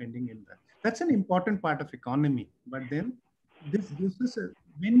happy in spending in that. That's an important part of economy. But then this gives us,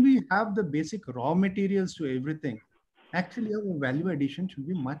 when we have the basic raw materials to everything, actually our value addition should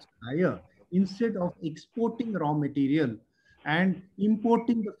be much higher. Instead of exporting raw material and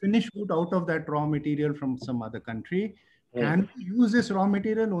importing the finished good out of that raw material from some other country, can we use this raw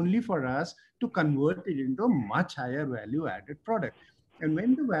material only for us to convert it into a much higher value added product? And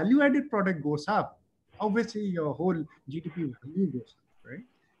when the value added product goes up, obviously your whole GDP value goes up, right?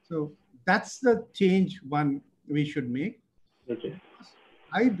 So that's the change one we should make. Okay.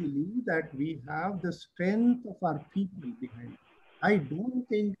 I believe that we have the strength of our people behind it. I don't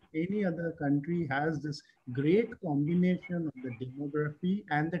think any other country has this great combination of the demography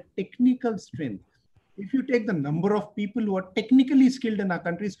and the technical strength. If you take the number of people who are technically skilled in our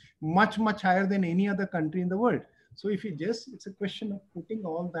country, is much, much higher than any other country in the world. So if you just, it's a question of putting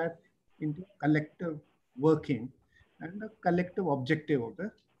all that into collective working and the collective objective of the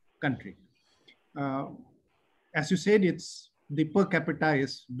country. As you said, it's the per capita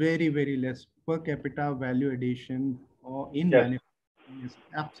is very, very less. Per capita value addition or in manufacturing is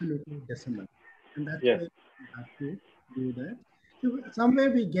absolutely decimal. And that's why we have to do that. So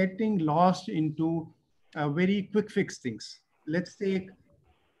somewhere we're getting lost into very quick fix things. Let's take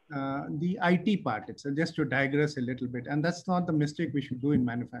the IT part. It's just to digress a little bit. And that's not the mistake we should do in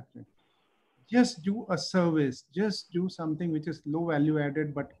manufacturing. Just do a service, just do something which is low value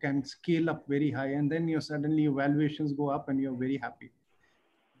added, but can scale up very high. And then suddenly your valuations go up and you're very happy.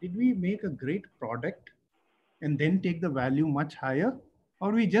 Did we make a great product and then take the value much higher?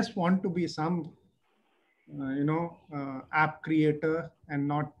 Or we just want to be some, app creator and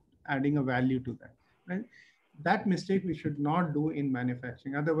not adding a value to that, right? That mistake we should not do in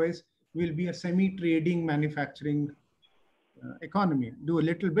manufacturing. Otherwise, we'll be a semi-trading manufacturing economy. Do a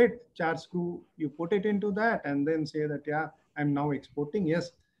little bit, charge screw, you put it into that and then say that, yeah, I'm now exporting.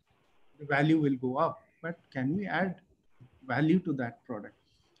 Yes, the value will go up, but can we add value to that product?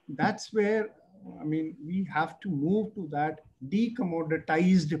 That's where, I mean, we have to move to that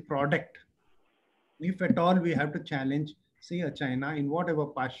decommoditized product. If at all we have to challenge, say, a China in whatever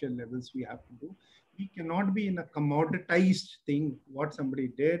partial levels we have to do, we cannot be in a commoditized thing, what somebody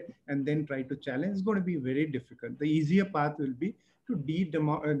did, and then try to challenge. It's going to be very difficult. The easier path will be to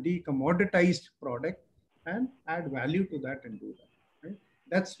decommoditized product and add value to that and do that. Right?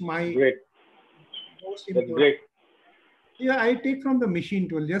 That's my Great. most That's important. great. Yeah, I take from the machine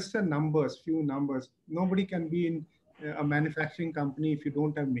tool, just the numbers, few numbers. Nobody can be in a manufacturing company if you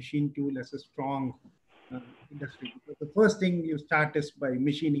don't have machine tool as a strong industry. Because the first thing you start is by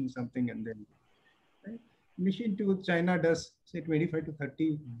machining something, and then right? Machine tool, China does say 25 to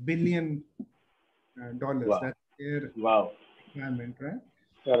 30 billion dollars. Wow. That's their Wow. requirement, right?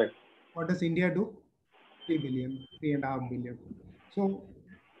 Correct. What does India do? 3 billion, 3.5 billion. So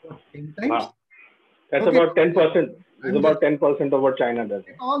what, 10 times? Wow. That's Okay. about 10%. It's I'm about 10% of what China does.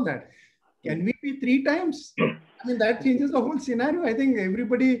 all that. Can we be 3 times? I mean, that changes the whole scenario. I think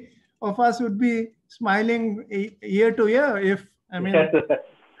everybody of us would be smiling year to year if, I mean,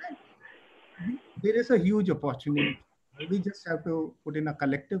 there is a huge opportunity. We just have to put in a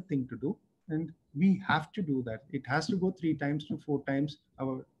collective thing to do, and we have to do that. It has to go 3 times to 4 times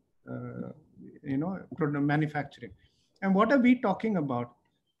our, manufacturing. And what are we talking about?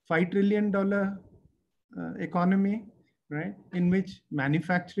 $5 trillion economy, right? In which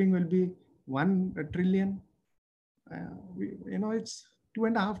manufacturing will be 1 trillion. It's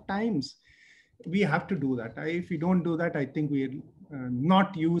 2.5 times. We have to do that. If we don't do that, I think we'll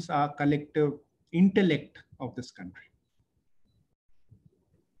not use our collective intellect of this country.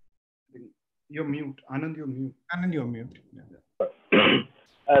 You're mute. Aanand, you're mute. Aanand, you're mute. Yeah.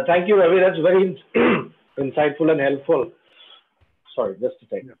 Thank you, Ravi. That's very insightful and helpful. Sorry, just a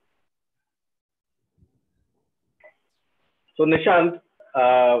second. Yeah. So Nishant,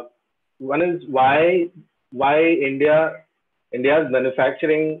 one is why India's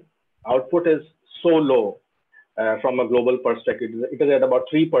manufacturing output is so low from a global perspective. It is at about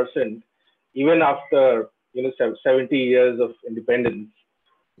 3%, even after 70 years of independence.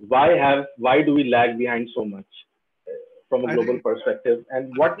 Why do we lag behind so much from a global perspective,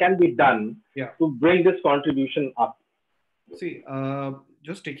 and what can be done to bring this contribution up? See,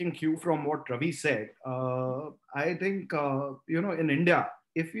 just taking cue from what Ravi said, I think, in India,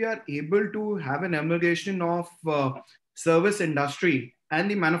 if we are able to have an amalgamation of service industry and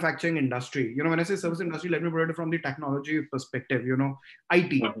the manufacturing industry, when I say service industry, let me put it from the technology perspective,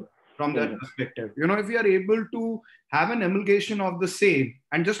 IT from that perspective. If we are able to have an amalgamation of the same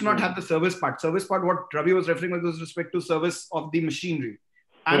and just not have the service part, what Ravi was referring with respect to service of the machinery.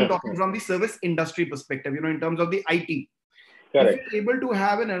 I'm talking from the service industry perspective, in terms of the IT. Correct. If you're able to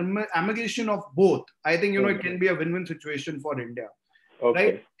have an amalgamation of both, I think, it can be a win-win situation for India. Okay.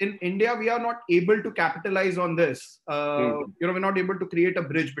 Right? In India, we are not able to capitalize on this. We're not able to create a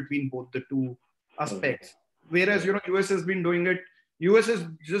bridge between both the two aspects. Whereas, US has been doing it. US has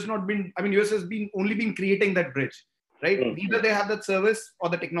just not been, US has only been creating that bridge, right? Either they have that service or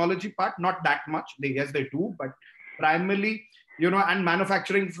the technology part, not that much. Yes, they do, but primarily, and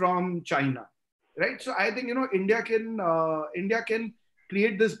manufacturing from China. Right. So I think, India can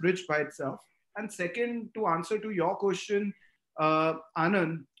create this bridge by itself. And second, to answer to your question,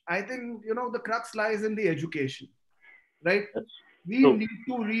 Aanand, I think, the crux lies in the education, right? We need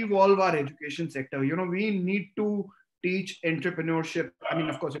to revolve our education sector. We need to teach entrepreneurship. I mean,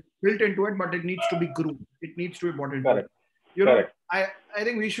 of course, it's built into it, but it needs to be groomed. It needs to be brought into it. I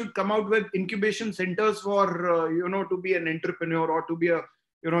think we should come out with incubation centers for, to be an entrepreneur or to be a,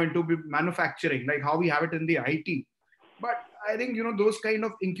 into manufacturing, like how we have it in the IT. But I think, those kind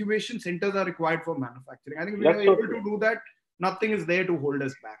of incubation centers are required for manufacturing. I think if we are able to do that, nothing is there to hold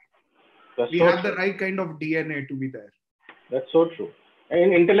us back. We have the right kind of DNA to be there. That's so true.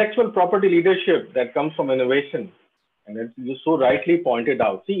 And intellectual property leadership that comes from innovation, and you so rightly pointed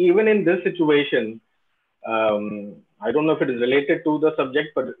out. See, even in this situation, I don't know if it is related to the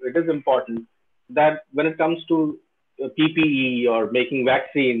subject, but it is important that when it comes to PPE or making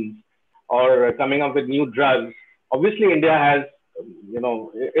vaccines or coming up with new drugs, obviously India has,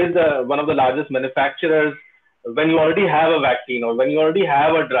 is one of the largest manufacturers when you already have a vaccine or when you already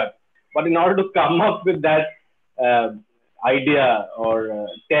have a drug. But in order to come up with that idea or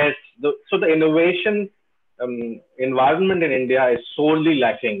test, so the innovation environment in India is sorely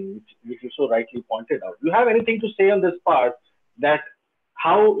lacking, which you so rightly pointed out. Do you have anything to say on this part, that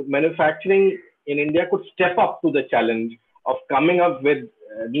how manufacturing in India could step up to the challenge of coming up with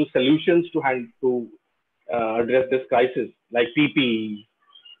new solutions to address this crisis, like PPE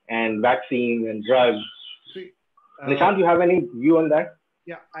and vaccines and drugs? See, Nishant, you have any view on that?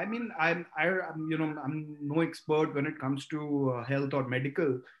 yeah, I mean, I'm no expert when it comes to health or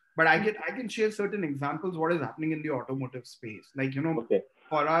medical, but I can share certain examples what is happening in the automotive space. Like, Okay.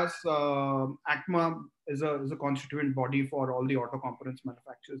 for us, ACMA is a constituent body for all the auto components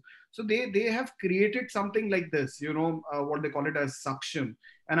manufacturers. So they have created something like this, what they call it as suction.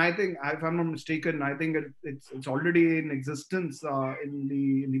 And I think, if I'm not mistaken, I think it's already in existence in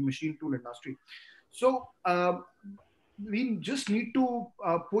the machine tool industry. So we just need to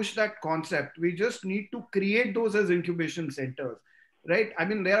push that concept. We just need to create those as incubation centers, right? I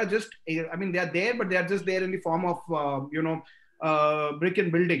mean, they are there, but they are just there in the form of, brick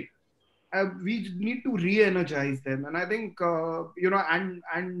and building. We need to re-energize them. And I think,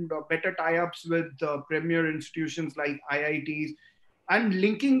 and better tie-ups with premier institutions like IITs, and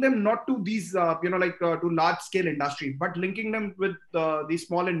linking them not to these, to large scale industry, but linking them with these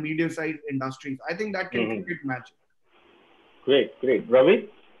small and medium sized industries. I think that can create magic. Great, great.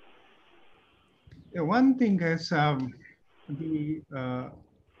 Ravi? Yeah, one thing is we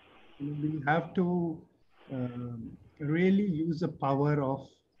have to really use the power of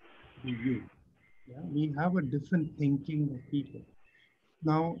the youth. Yeah? We have a different thinking of people.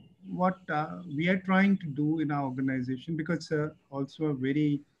 Now, what we are trying to do in our organization, because also a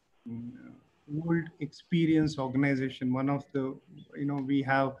very old experience organization, one of the, we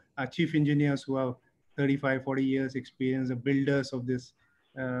have chief engineers who have 35, 40 years experience, the builders of this,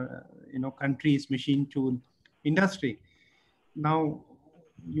 country's machine tool industry. Now,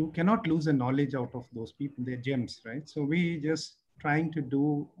 you cannot lose the knowledge out of those people. They're gems, right? So we just trying to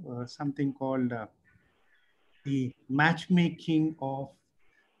do something called the matchmaking of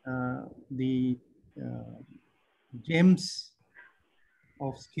the gems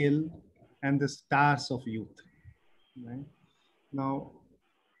of skill and the stars of youth. Right? Now,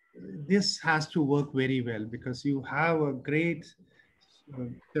 this has to work very well, because you have a great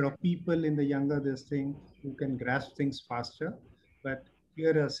set of people in the younger this thing who can grasp things faster, but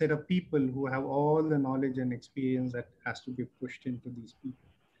here are a set of people who have all the knowledge and experience that has to be pushed into these people.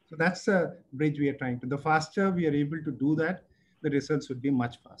 So that's the bridge we are trying to. The faster we are able to do that, the results would be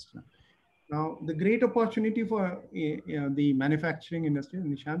much faster. Now, the great opportunity for the manufacturing industry,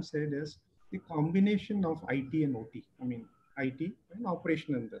 Nishant said, is the combination of IT and OT. I mean, IT and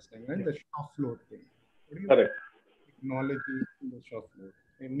operational understanding, right? The shop floor thing. Correct. Technology in the shop floor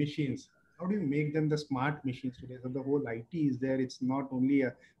and machines. How do you make them the smart machines today? So the whole IT is there. It's not only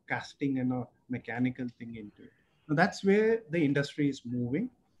a casting and a mechanical thing into it. Now, that's where the industry is moving.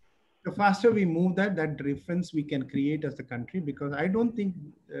 The faster we move that difference we can create as a country, because I don't think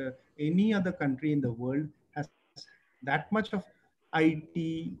any other country in the world has that much of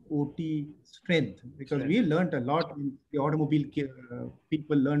IT, OT strength, because we learned a lot. The automobile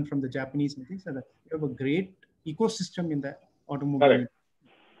people learned from the Japanese and things like that. We have a great ecosystem in the automobile. Correct.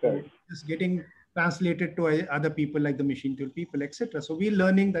 So it's getting translated to other people like the machine tool people, etc. So we're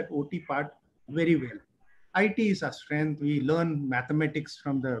learning that OT part very well. IT is our strength. We learn mathematics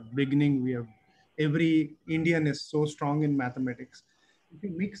from the beginning. Every Indian is so strong in mathematics. If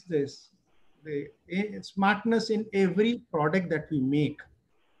you mix this, the smartness in every product that we make,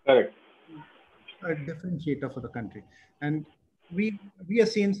 correct, a differentiator for the country. And we are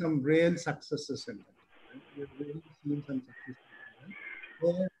seeing some real successes in that. Right? We're really seeing some successes in that.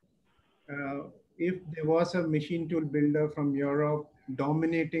 Where, if there was a machine tool builder from Europe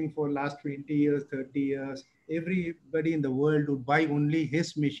dominating for last 20 years, 30 years, everybody in the world would buy only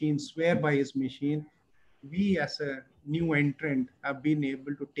his machine, swear by his machine. We as a new entrant have been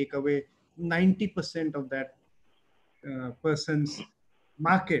able to take away 90% of that person's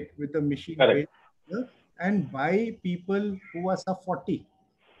market with the machine and buy people who are sub 40.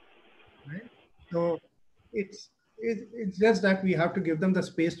 Right? So it's just that we have to give them the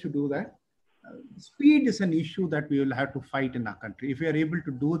space to do that. Speed is an issue that we will have to fight in our country. If we are able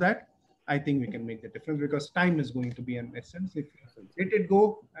to do that, I think we can make the difference, because time is going to be an essence. If let it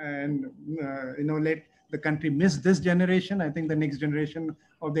go and let the country miss this generation, I think the next generation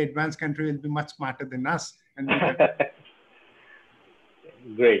of the advanced country will be much smarter than us. And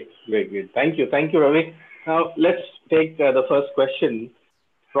great. Thank you, Ravi. Now let's take the first question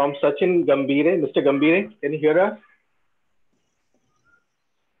from Sachin Gambhire. Mr. Gambhire, can you hear us?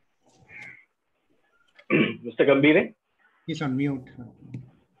 Mr. Gambhire? He's on mute.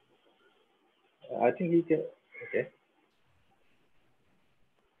 I think he can. Okay.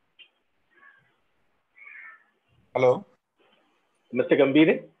 Hello. Mr.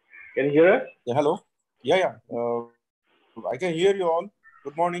 Gambhire, can you hear us? Yeah, hello. Yeah. I can hear you all.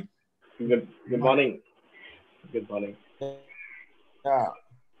 Good morning. Good morning. Good morning. Yeah.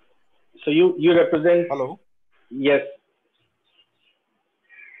 So you represent, Hello. yes,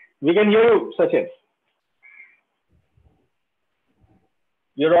 we can hear you, Sachin.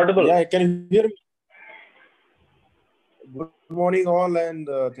 You're audible. Yeah, can you hear me? Good morning, all, and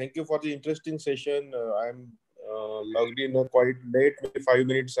thank you for the interesting session. I'm logged in quite late, maybe 5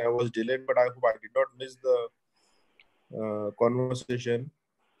 minutes. I was delayed, but I hope I did not miss the conversation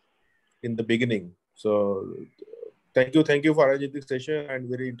in the beginning. So, thank you for arranging this session and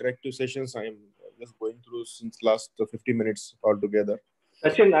very interactive sessions. I'm just going through since last 50 minutes altogether.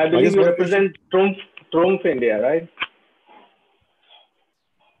 Sachin, I I believe guess you one question. represent Trumpf India, right?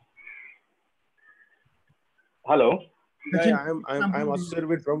 Hello. Yeah, I'm associated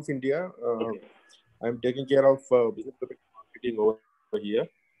with Trump India. Okay. I'm taking care of business marketing over here.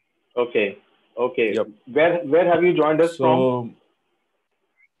 Okay. Okay. Yep. Where have you joined us from?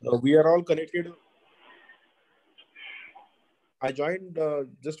 So we are all connected. I joined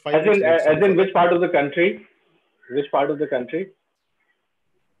just 5 minutes late. As in which part of the country? Which part of the country?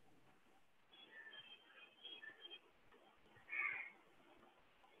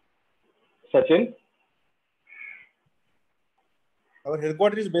 Sachin? Our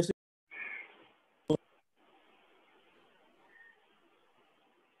headquarters is based.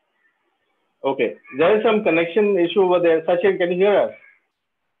 Okay. There is some connection issue over there. Sachin, can you hear us?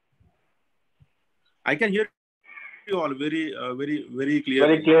 I can hear you all very clearly.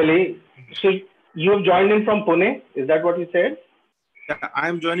 Very clearly. So you have joined in from Pune? Is that what you said? Yeah, I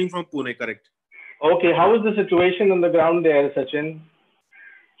am joining from Pune, correct. Okay. How is the situation on the ground there, Sachin?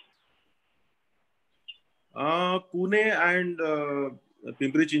 Pune and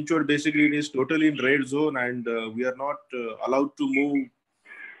Pimpri Chinchwad, basically it is totally in red zone, and we are not allowed to move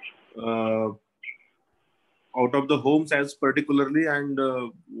out of the homes as particularly. And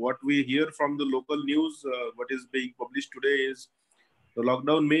what we hear from the local news, what is being published today is the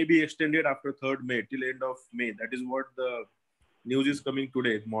lockdown may be extended after 3rd May till end of May. That is what the news is coming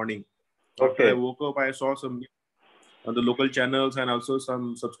today morning. Okay. After I woke up, I saw some on the local channels and also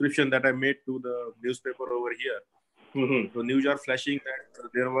some subscription that I made to the newspaper over here. Mm-hmm. So news are flashing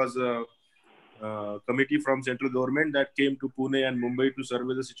that there was a committee from central government that came to Pune and Mumbai to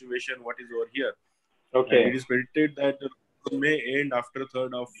survey the situation what is over here. Okay. And it is predicted that may end after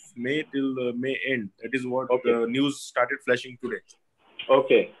 3rd of May till May end. That is what the news started flashing today.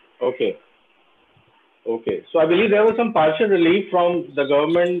 Okay. Okay. Okay. So I believe there was some partial relief from the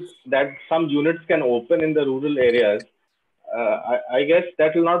government that some units can open in the rural areas. I guess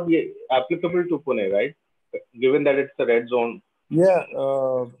that will not be applicable to Pune, right? Given that it's a red zone. Yeah,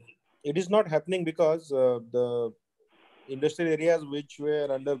 it is not happening because the industrial areas which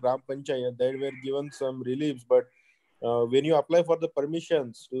were under Gram Panchayat, they were given some reliefs. But when you apply for the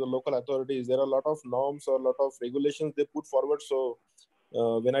permissions to the local authorities, there are a lot of norms or a lot of regulations they put forward. So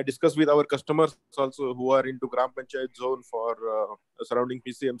when I discuss with our customers also who are into Gram Panchayat zone for surrounding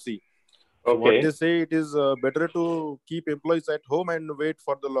PCMC, so what they say, it is better to keep employees at home and wait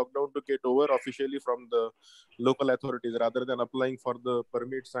for the lockdown to get over officially from the local authorities rather than applying for the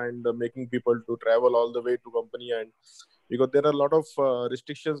permits and making people to travel all the way to company. And because there are a lot of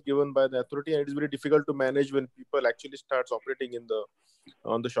restrictions given by the authority, and it is very difficult to manage when people actually starts operating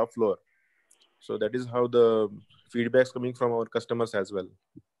on the shop floor. So that is how the feedbacks coming from our customers as well.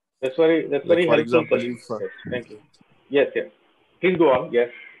 That's very for helpful. Example, yes, thank you. Yes. Please go on. Yes.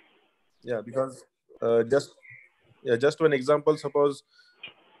 Yeah, because just one example. Suppose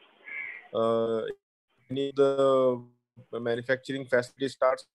any of the manufacturing facility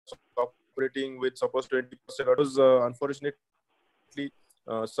starts operating with suppose 20%, or unfortunately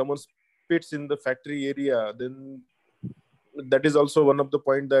someone spits in the factory area, then that is also one of the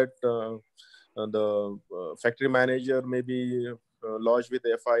point that the factory manager may be lodged with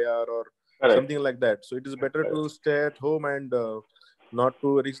FIR or something like that. So it is better to stay at home and not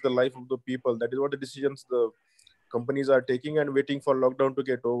to risk the life of the people. That is what the decisions the companies are taking and waiting for lockdown to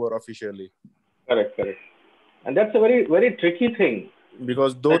get over officially. Correct. And that's a very tricky thing.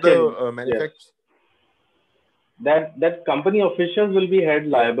 Because though the manufacturer... That company officials will be held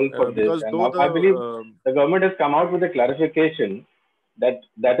liable for this. And I believe the government has come out with a clarification that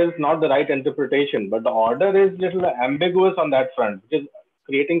is not the right interpretation, but the order is little ambiguous on that front, which is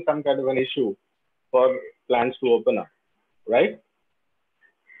creating some kind of an issue for plants to open up, right?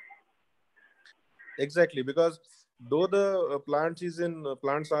 Exactly, because though the plants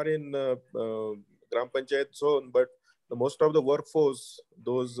are in Gram Panchayat zone, but most of the workforce,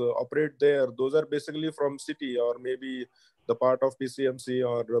 those operate there, those are basically from city or maybe the part of PCMC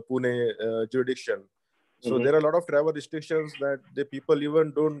or Pune jurisdiction. So there are a lot of travel restrictions that the people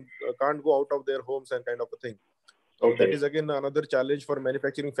even can't go out of their homes and kind of a thing. So that is again another challenge for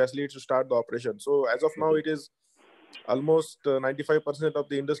manufacturing facilities to start the operation. So as of now, it is almost 95% of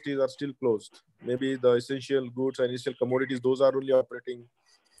the industries are still closed. Maybe the essential goods and essential commodities, those are only operating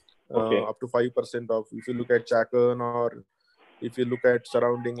up to 5% of. If you look at Chakan, or if you look at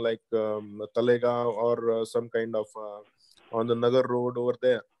surrounding like Talega, or some kind of on the Nagar road over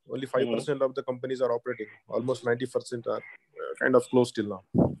there, only 5% of the companies are operating. Almost 90% are kind of closed till now.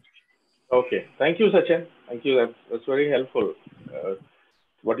 Okay. Thank you, Sachin. Thank you. That's very helpful,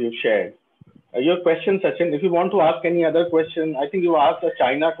 what you shared. Your question, Sachin, if you want to ask any other question, I think you asked a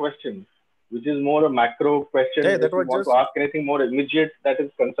China question, which is more a macro question. Yeah, if you want to ask anything more immediate that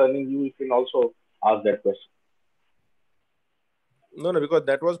is concerning you, you can also ask that question. No, because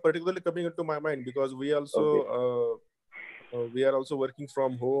that was particularly coming into my mind, because we also we are also working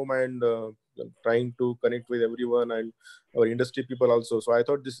from home and trying to connect with everyone and our industry people also. So I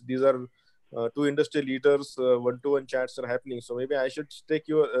thought these are two industry leaders, one-to-one chats are happening. So maybe I should take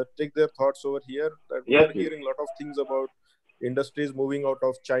their thoughts over here. That we are hearing a lot of things about industries moving out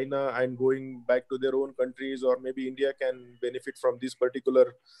of China and going back to their own countries, or maybe India can benefit from this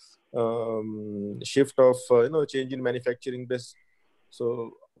particular shift of change in manufacturing base.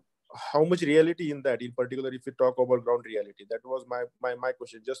 So how much reality in that, in particular, if we talk about ground reality? That was my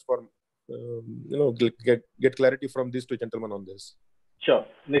question, just for get clarity from these two gentlemen on this. Sure.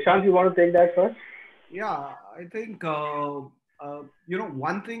 Nishant, you want to take that first? Yeah, I think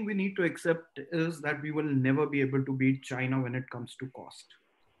one thing we need to accept is that we will never be able to beat China when it comes to cost,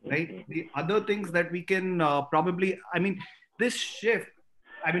 right? The other things that we can probably, this shift,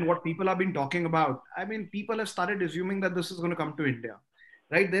 what people have been talking about, people have started assuming that this is going to come to India,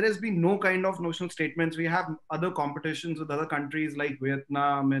 right? There has been no kind of notional statements. We have other competitions with other countries like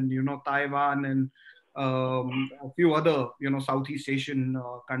Vietnam and, Taiwan and a few other, Southeast Asian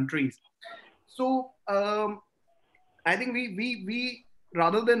countries. So I think we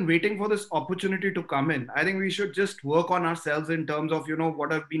rather than waiting for this opportunity to come in, I think we should just work on ourselves in terms of,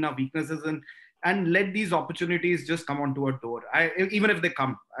 what have been our weaknesses, and let these opportunities just come onto our door. Even if they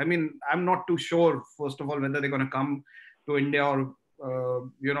come, I'm not too sure, first of all, whether they're going to come to India, or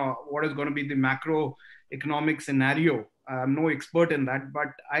what is going to be the macroeconomic scenario. I'm no expert in that, but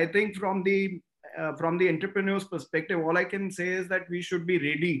I think from the entrepreneur's perspective, all I can say is that we should be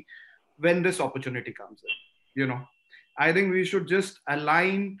ready when this opportunity comes in. I think we should just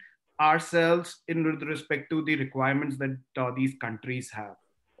align ourselves with respect to the requirements that these countries have.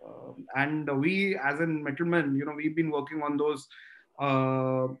 And we, as in Metalman, we've been working on those.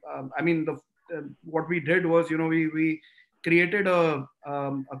 What we did was, we created a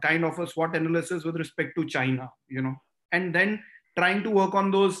kind of a SWOT analysis with respect to China, and then trying to work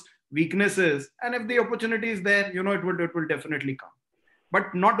on those weaknesses. And if the opportunity is there, it will definitely come.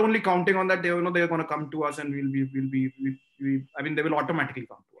 But not only counting on that, they're going to come to us, and they will automatically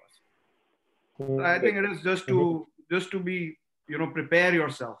come to us. So I think it is just to be, prepare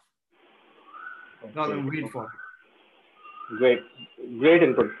yourself rather than wait for it. Great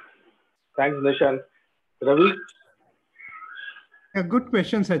input. Thanks, Nishant. Ravi? A good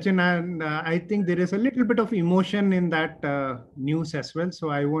question, Sachin. And I think there is a little bit of emotion in that news as well. So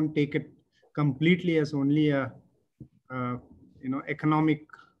I won't take it completely as only a economic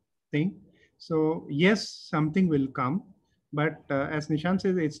thing. So yes, something will come, but as Nishant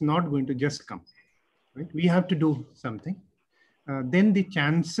says, it's not going to just come. Right? We have to do something. Then the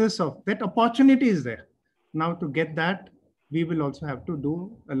chances of that opportunity is there. Now to get that, we will also have to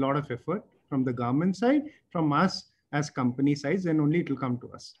do a lot of effort from the government side, from us as company size, and only it will come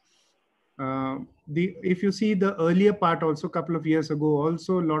to us. If you see the earlier part, also a couple of years ago,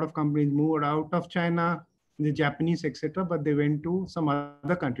 also a lot of companies moved out of China, the Japanese, etc., but they went to some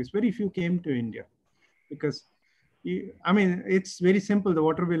other countries. Very few came to India, because it's very simple. The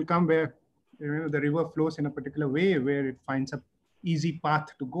water will come where the river flows in a particular way, where it finds a easy path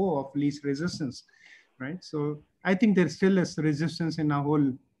to go of least resistance, right? So I think there still is resistance in our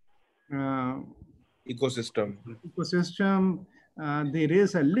whole ecosystem. There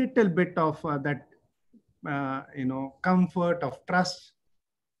is a little bit of that comfort of trust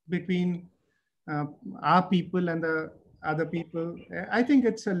between our people and the other people. I think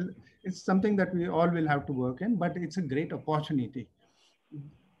it's something that we all will have to work in, but it's a great opportunity.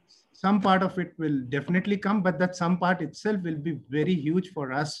 Some part of it will definitely come, but that some part itself will be very huge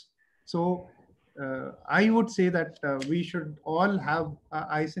for us. So I would say that we should all have our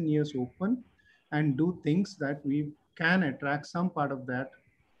eyes and ears open and do things that we can attract some part of that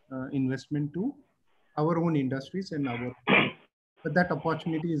investment to our own industries and but that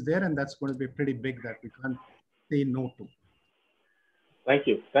opportunity is there, and that's going to be pretty big that we can't say no to. Thank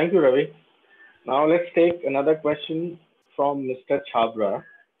you, Ravi. Now let's take another question from Mr. Chabra,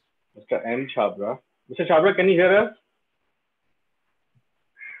 Mr. M. Chabra. Mr. Chabra, can you hear us?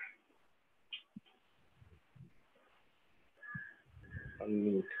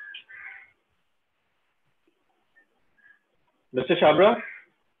 Unmute. Mr. Chabra?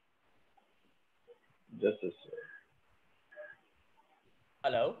 Just a second.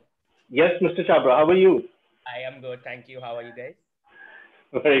 Hello. Yes, Mr. Chabra, how are you? I am good. Thank you. How are you guys?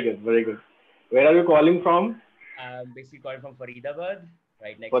 Very good, very good. Where are you calling from? I'm basically calling from Faridabad,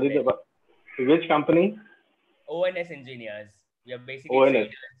 right next to Faridabad. Which company? ONS Engineers. We are basically ONS.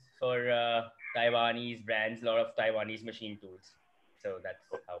 traders for Taiwanese brands, a lot of Taiwanese machine tools. So that's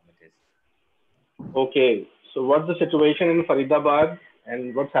how it is. Okay. So what's the situation in Faridabad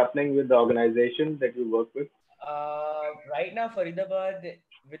and what's happening with the organization that you work with? Right now, Faridabad,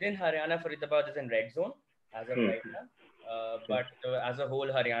 within Haryana, Faridabad is in red zone as of right now. But as a whole,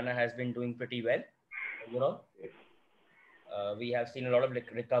 Haryana has been doing pretty well overall. We have seen a lot of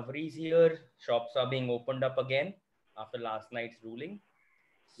recoveries here. Shops are being opened up again after last night's ruling.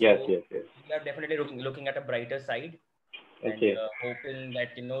 So Yes. we are definitely looking at a brighter side and hoping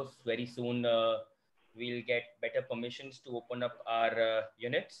that, very soon we'll get better permissions to open up our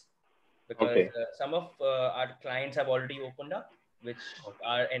units, because some of our clients have already opened up, which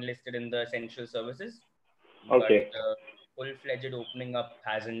are enlisted in the essential services. But full-fledged opening up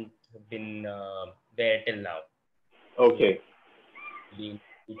hasn't been there till now. Okay. Being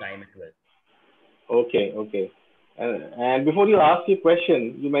time as well. Okay. And before you ask your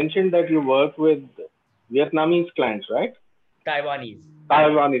question, you mentioned that you work with Vietnamese clients, right? Taiwanese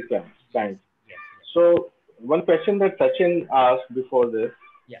clients. Yes. So one question that Sachin asked before this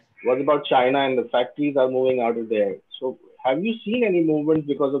was about China and the factories are moving out of there. So have you seen any movement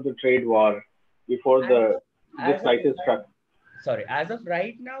because of the trade war before this crisis struck? Sorry, as of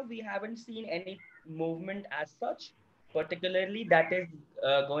right now, we haven't seen any movement as such, particularly that is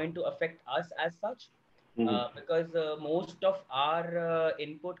going to affect us as such, because most of our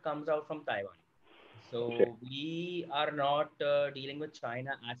input comes out from Taiwan. So we are not dealing with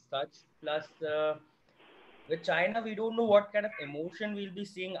China as such. Plus, with China, we don't know what kind of emotion we'll be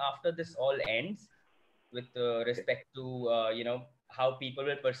seeing after this all ends, with respect to how people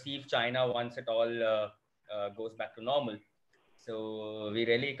will perceive China once it all goes back to normal. So we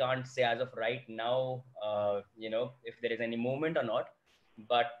really can't say as of right now, if there is any movement or not.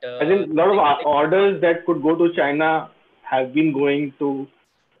 But I think a lot of orders that could go to China have been going to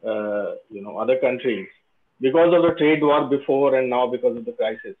other countries because of the trade war before and now because of the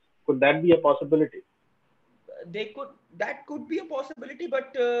crisis. Could that be a possibility? That could be a possibility,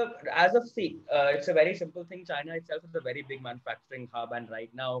 but as of it's a very simple thing. China itself is a very big manufacturing hub, and right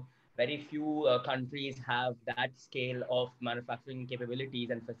now very few countries have that scale of manufacturing capabilities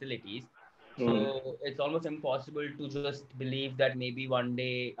and facilities. So it's almost impossible to just believe that maybe one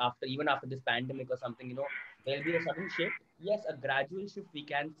day even after this pandemic or something, there'll be a sudden shift. Yes, a gradual shift we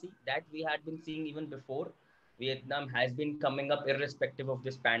can see that we had been seeing even before. Vietnam has been coming up irrespective of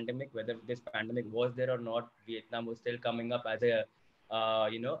this pandemic. Whether this pandemic was there or not, Vietnam was still coming up as a,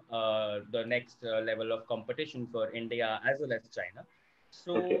 the next level of competition for India as well as China.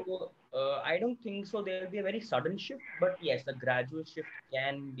 So I don't think so there will be a very sudden shift, but yes, a gradual shift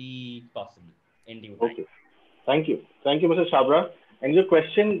can be possible in due time. Okay. Thank you, Mr. Chabra. And your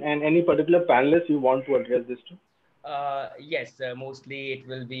question and any particular panelist you want to address this to? Yes, mostly it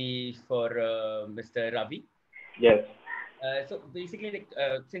will be for Mr. Ravi. Yes. So basically,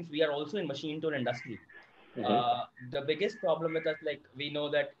 since we are also in machine tool industry, the biggest problem with us, we know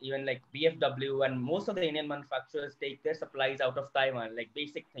that even BFW and most of the Indian manufacturers take their supplies out of Taiwan, like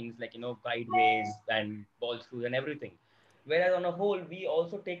basic things like, guideways and ball screws and everything. Whereas on a whole, we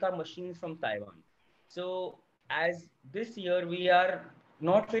also take our machines from Taiwan. So as this year, we are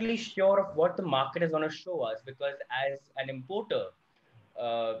not really sure of what the market is going to show us, because as an importer,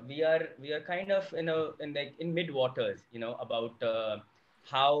 we are kind of in mid waters, about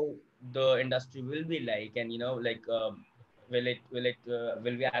how the industry will be like, and will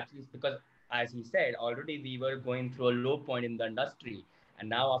we actually, because as he said already, we were going through a low point in the industry, and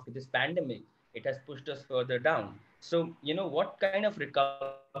now after this pandemic, it has pushed us further down. So what kind of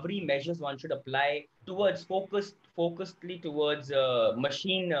recovery measures one should apply towards focusedly towards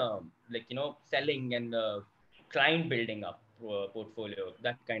machine selling and client building up portfolio,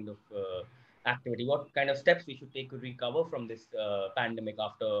 that kind of activity. What kind of steps we should take to recover from this pandemic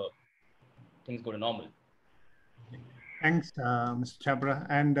after things go to normal? Thanks, Mr. Chabra.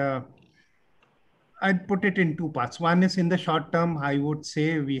 And I'd put it in two parts. One is, in the short term, I would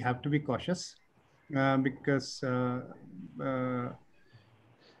say we have to be cautious because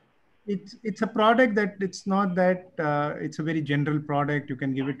it's a product that it's not that it's a very general product. You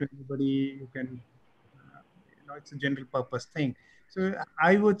can give it to anybody. You can, it's a general purpose thing. So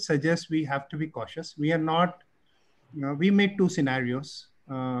I would suggest we have to be cautious. We are not. We made two scenarios.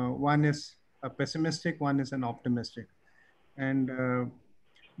 One is a pessimistic. One is an optimistic, and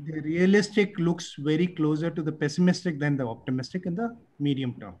the realistic looks very closer to the pessimistic than the optimistic in the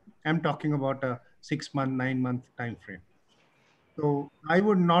medium term. I'm talking about a 6-month, 9-month time frame. So I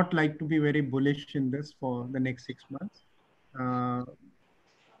would not like to be very bullish in this for the next 6 months.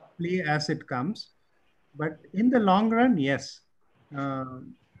 Play as it comes. But in the long run, yes, a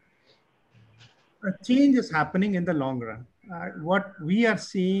change is happening in the long run. What we are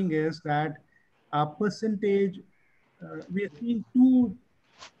seeing is that a percentage, we are seeing two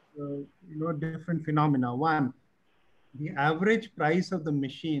different phenomena. One, the average price of the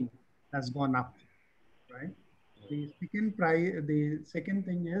machine has gone up, right? The second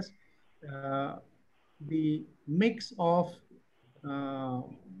thing is the mix of more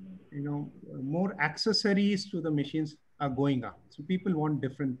accessories to the machines are going up. So people want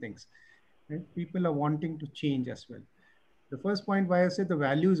different things, right? People are wanting to change as well. The first point why I said the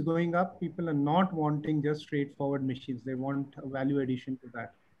value is going up, people are not wanting just straightforward machines. They want a value addition to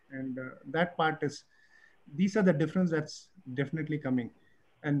that. And that part is, these are the difference that's definitely coming.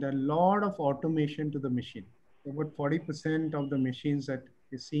 And a lot of automation to the machine. About 40% of the machines that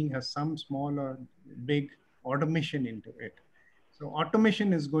you're seeing has some small or big automation into it. So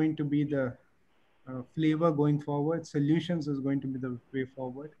automation is going to be the flavor going forward. Solutions is going to be the way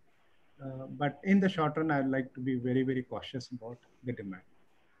forward. But in the short run, I'd like to be very, very cautious about the demand.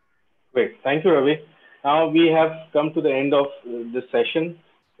 Great. Thank you, Ravi. Now we have come to the end of this session.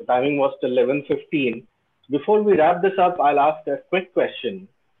 The timing was till 11:15. Before we wrap this up, I'll ask a quick question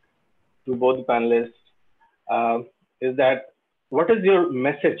to both the panelists. Is that what is your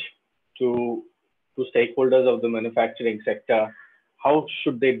message to stakeholders of the manufacturing sector? How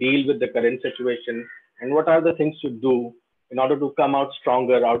should they deal with the current situation? And what are the things to do in order to come out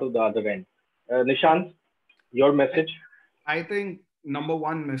stronger out of the other end? Nishant, your message? I think number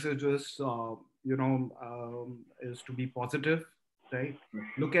one message is, is to be positive, right?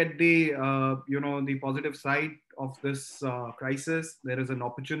 Look at the, the positive side of this crisis. There is an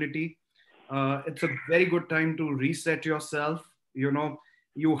opportunity. It's a very good time to reset yourself.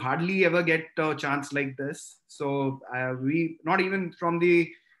 You hardly ever get a chance like this. So we, not even from the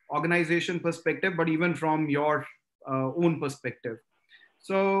organization perspective, but even from your own perspective.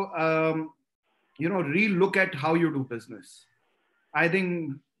 So, re-look at how you do business. I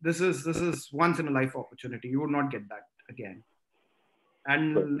think this is once in a life opportunity. You will not get that again.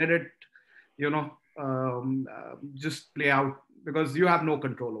 And let it, just play out, because you have no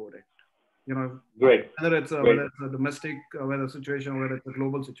control over it. Great. Whether it's a domestic weather situation, or whether it's a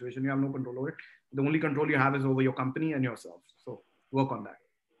global situation, you have no control over it. The only control you have is over your company and yourself. So work on that.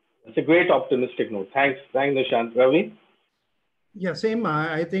 It's a great optimistic note. Thanks, Nishant. Ravi? Yeah, same.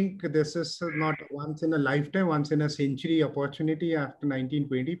 I think this is not once in a lifetime, once in a century opportunity. After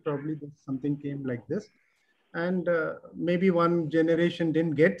 1920, probably something came like this. And maybe one generation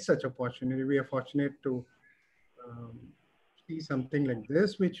didn't get such opportunity. We are fortunate to see something like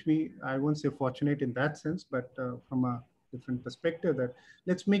this, which I won't say fortunate in that sense, but from a different perspective, that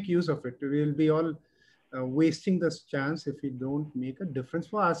let's make use of it. We'll be all wasting this chance if we don't make a difference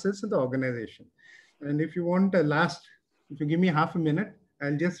for ourselves and the organization. And if you want if you give me half a minute,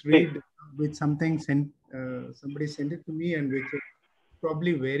 I'll just read with something somebody sent it to me, and which is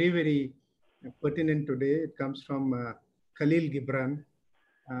probably very, very pertinent today. It comes from Khalil Gibran.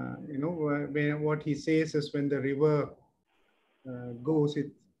 What he says is, when the river goes,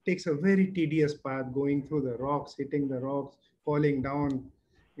 it takes a very tedious path, going through the rocks, hitting the rocks, falling down,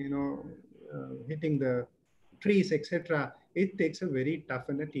 hitting the trees, etc. It takes a very tough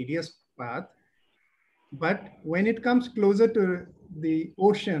and a tedious path. But when it comes closer to the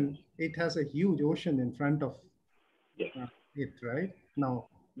ocean, it has a huge ocean in front of it, right? Now,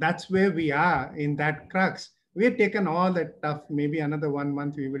 that's where we are in that crux. We have taken all that tough. Maybe another 1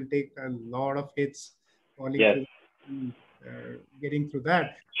 month, we will take a lot of hits, falling through, getting through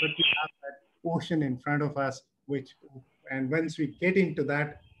that. But we have that ocean in front of us, and once we get into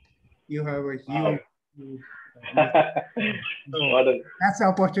that, you have a huge so that's the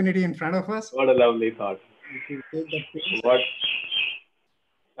opportunity in front of us. What a lovely thought.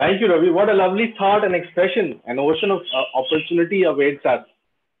 Thank you, Ravi. What a lovely thought and expression. An ocean of opportunity awaits us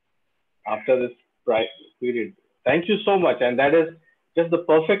after this period. Thank you so much. And that is just the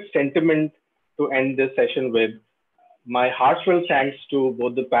perfect sentiment to end this session with. My heartfelt thanks to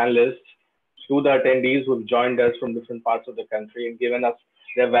both the panelists, to the attendees who have joined us from different parts of the country and given us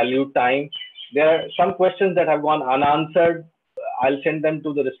their valued time. There are some questions that have gone unanswered. I'll send them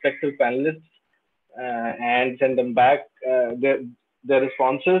to the respective panelists and send them back their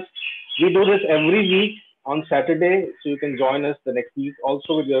responses. We do this every week on Saturday, so you can join us the next week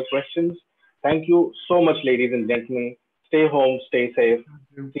also with your questions. Thank you so much, ladies and gentlemen. Stay home, stay safe.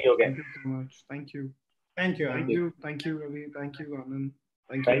 See you again. Thank you so much. Thank you. Thank you. Thank you. Thank you, Ravi. Thank you, Anand.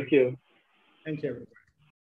 Thank you. Thank you, everyone.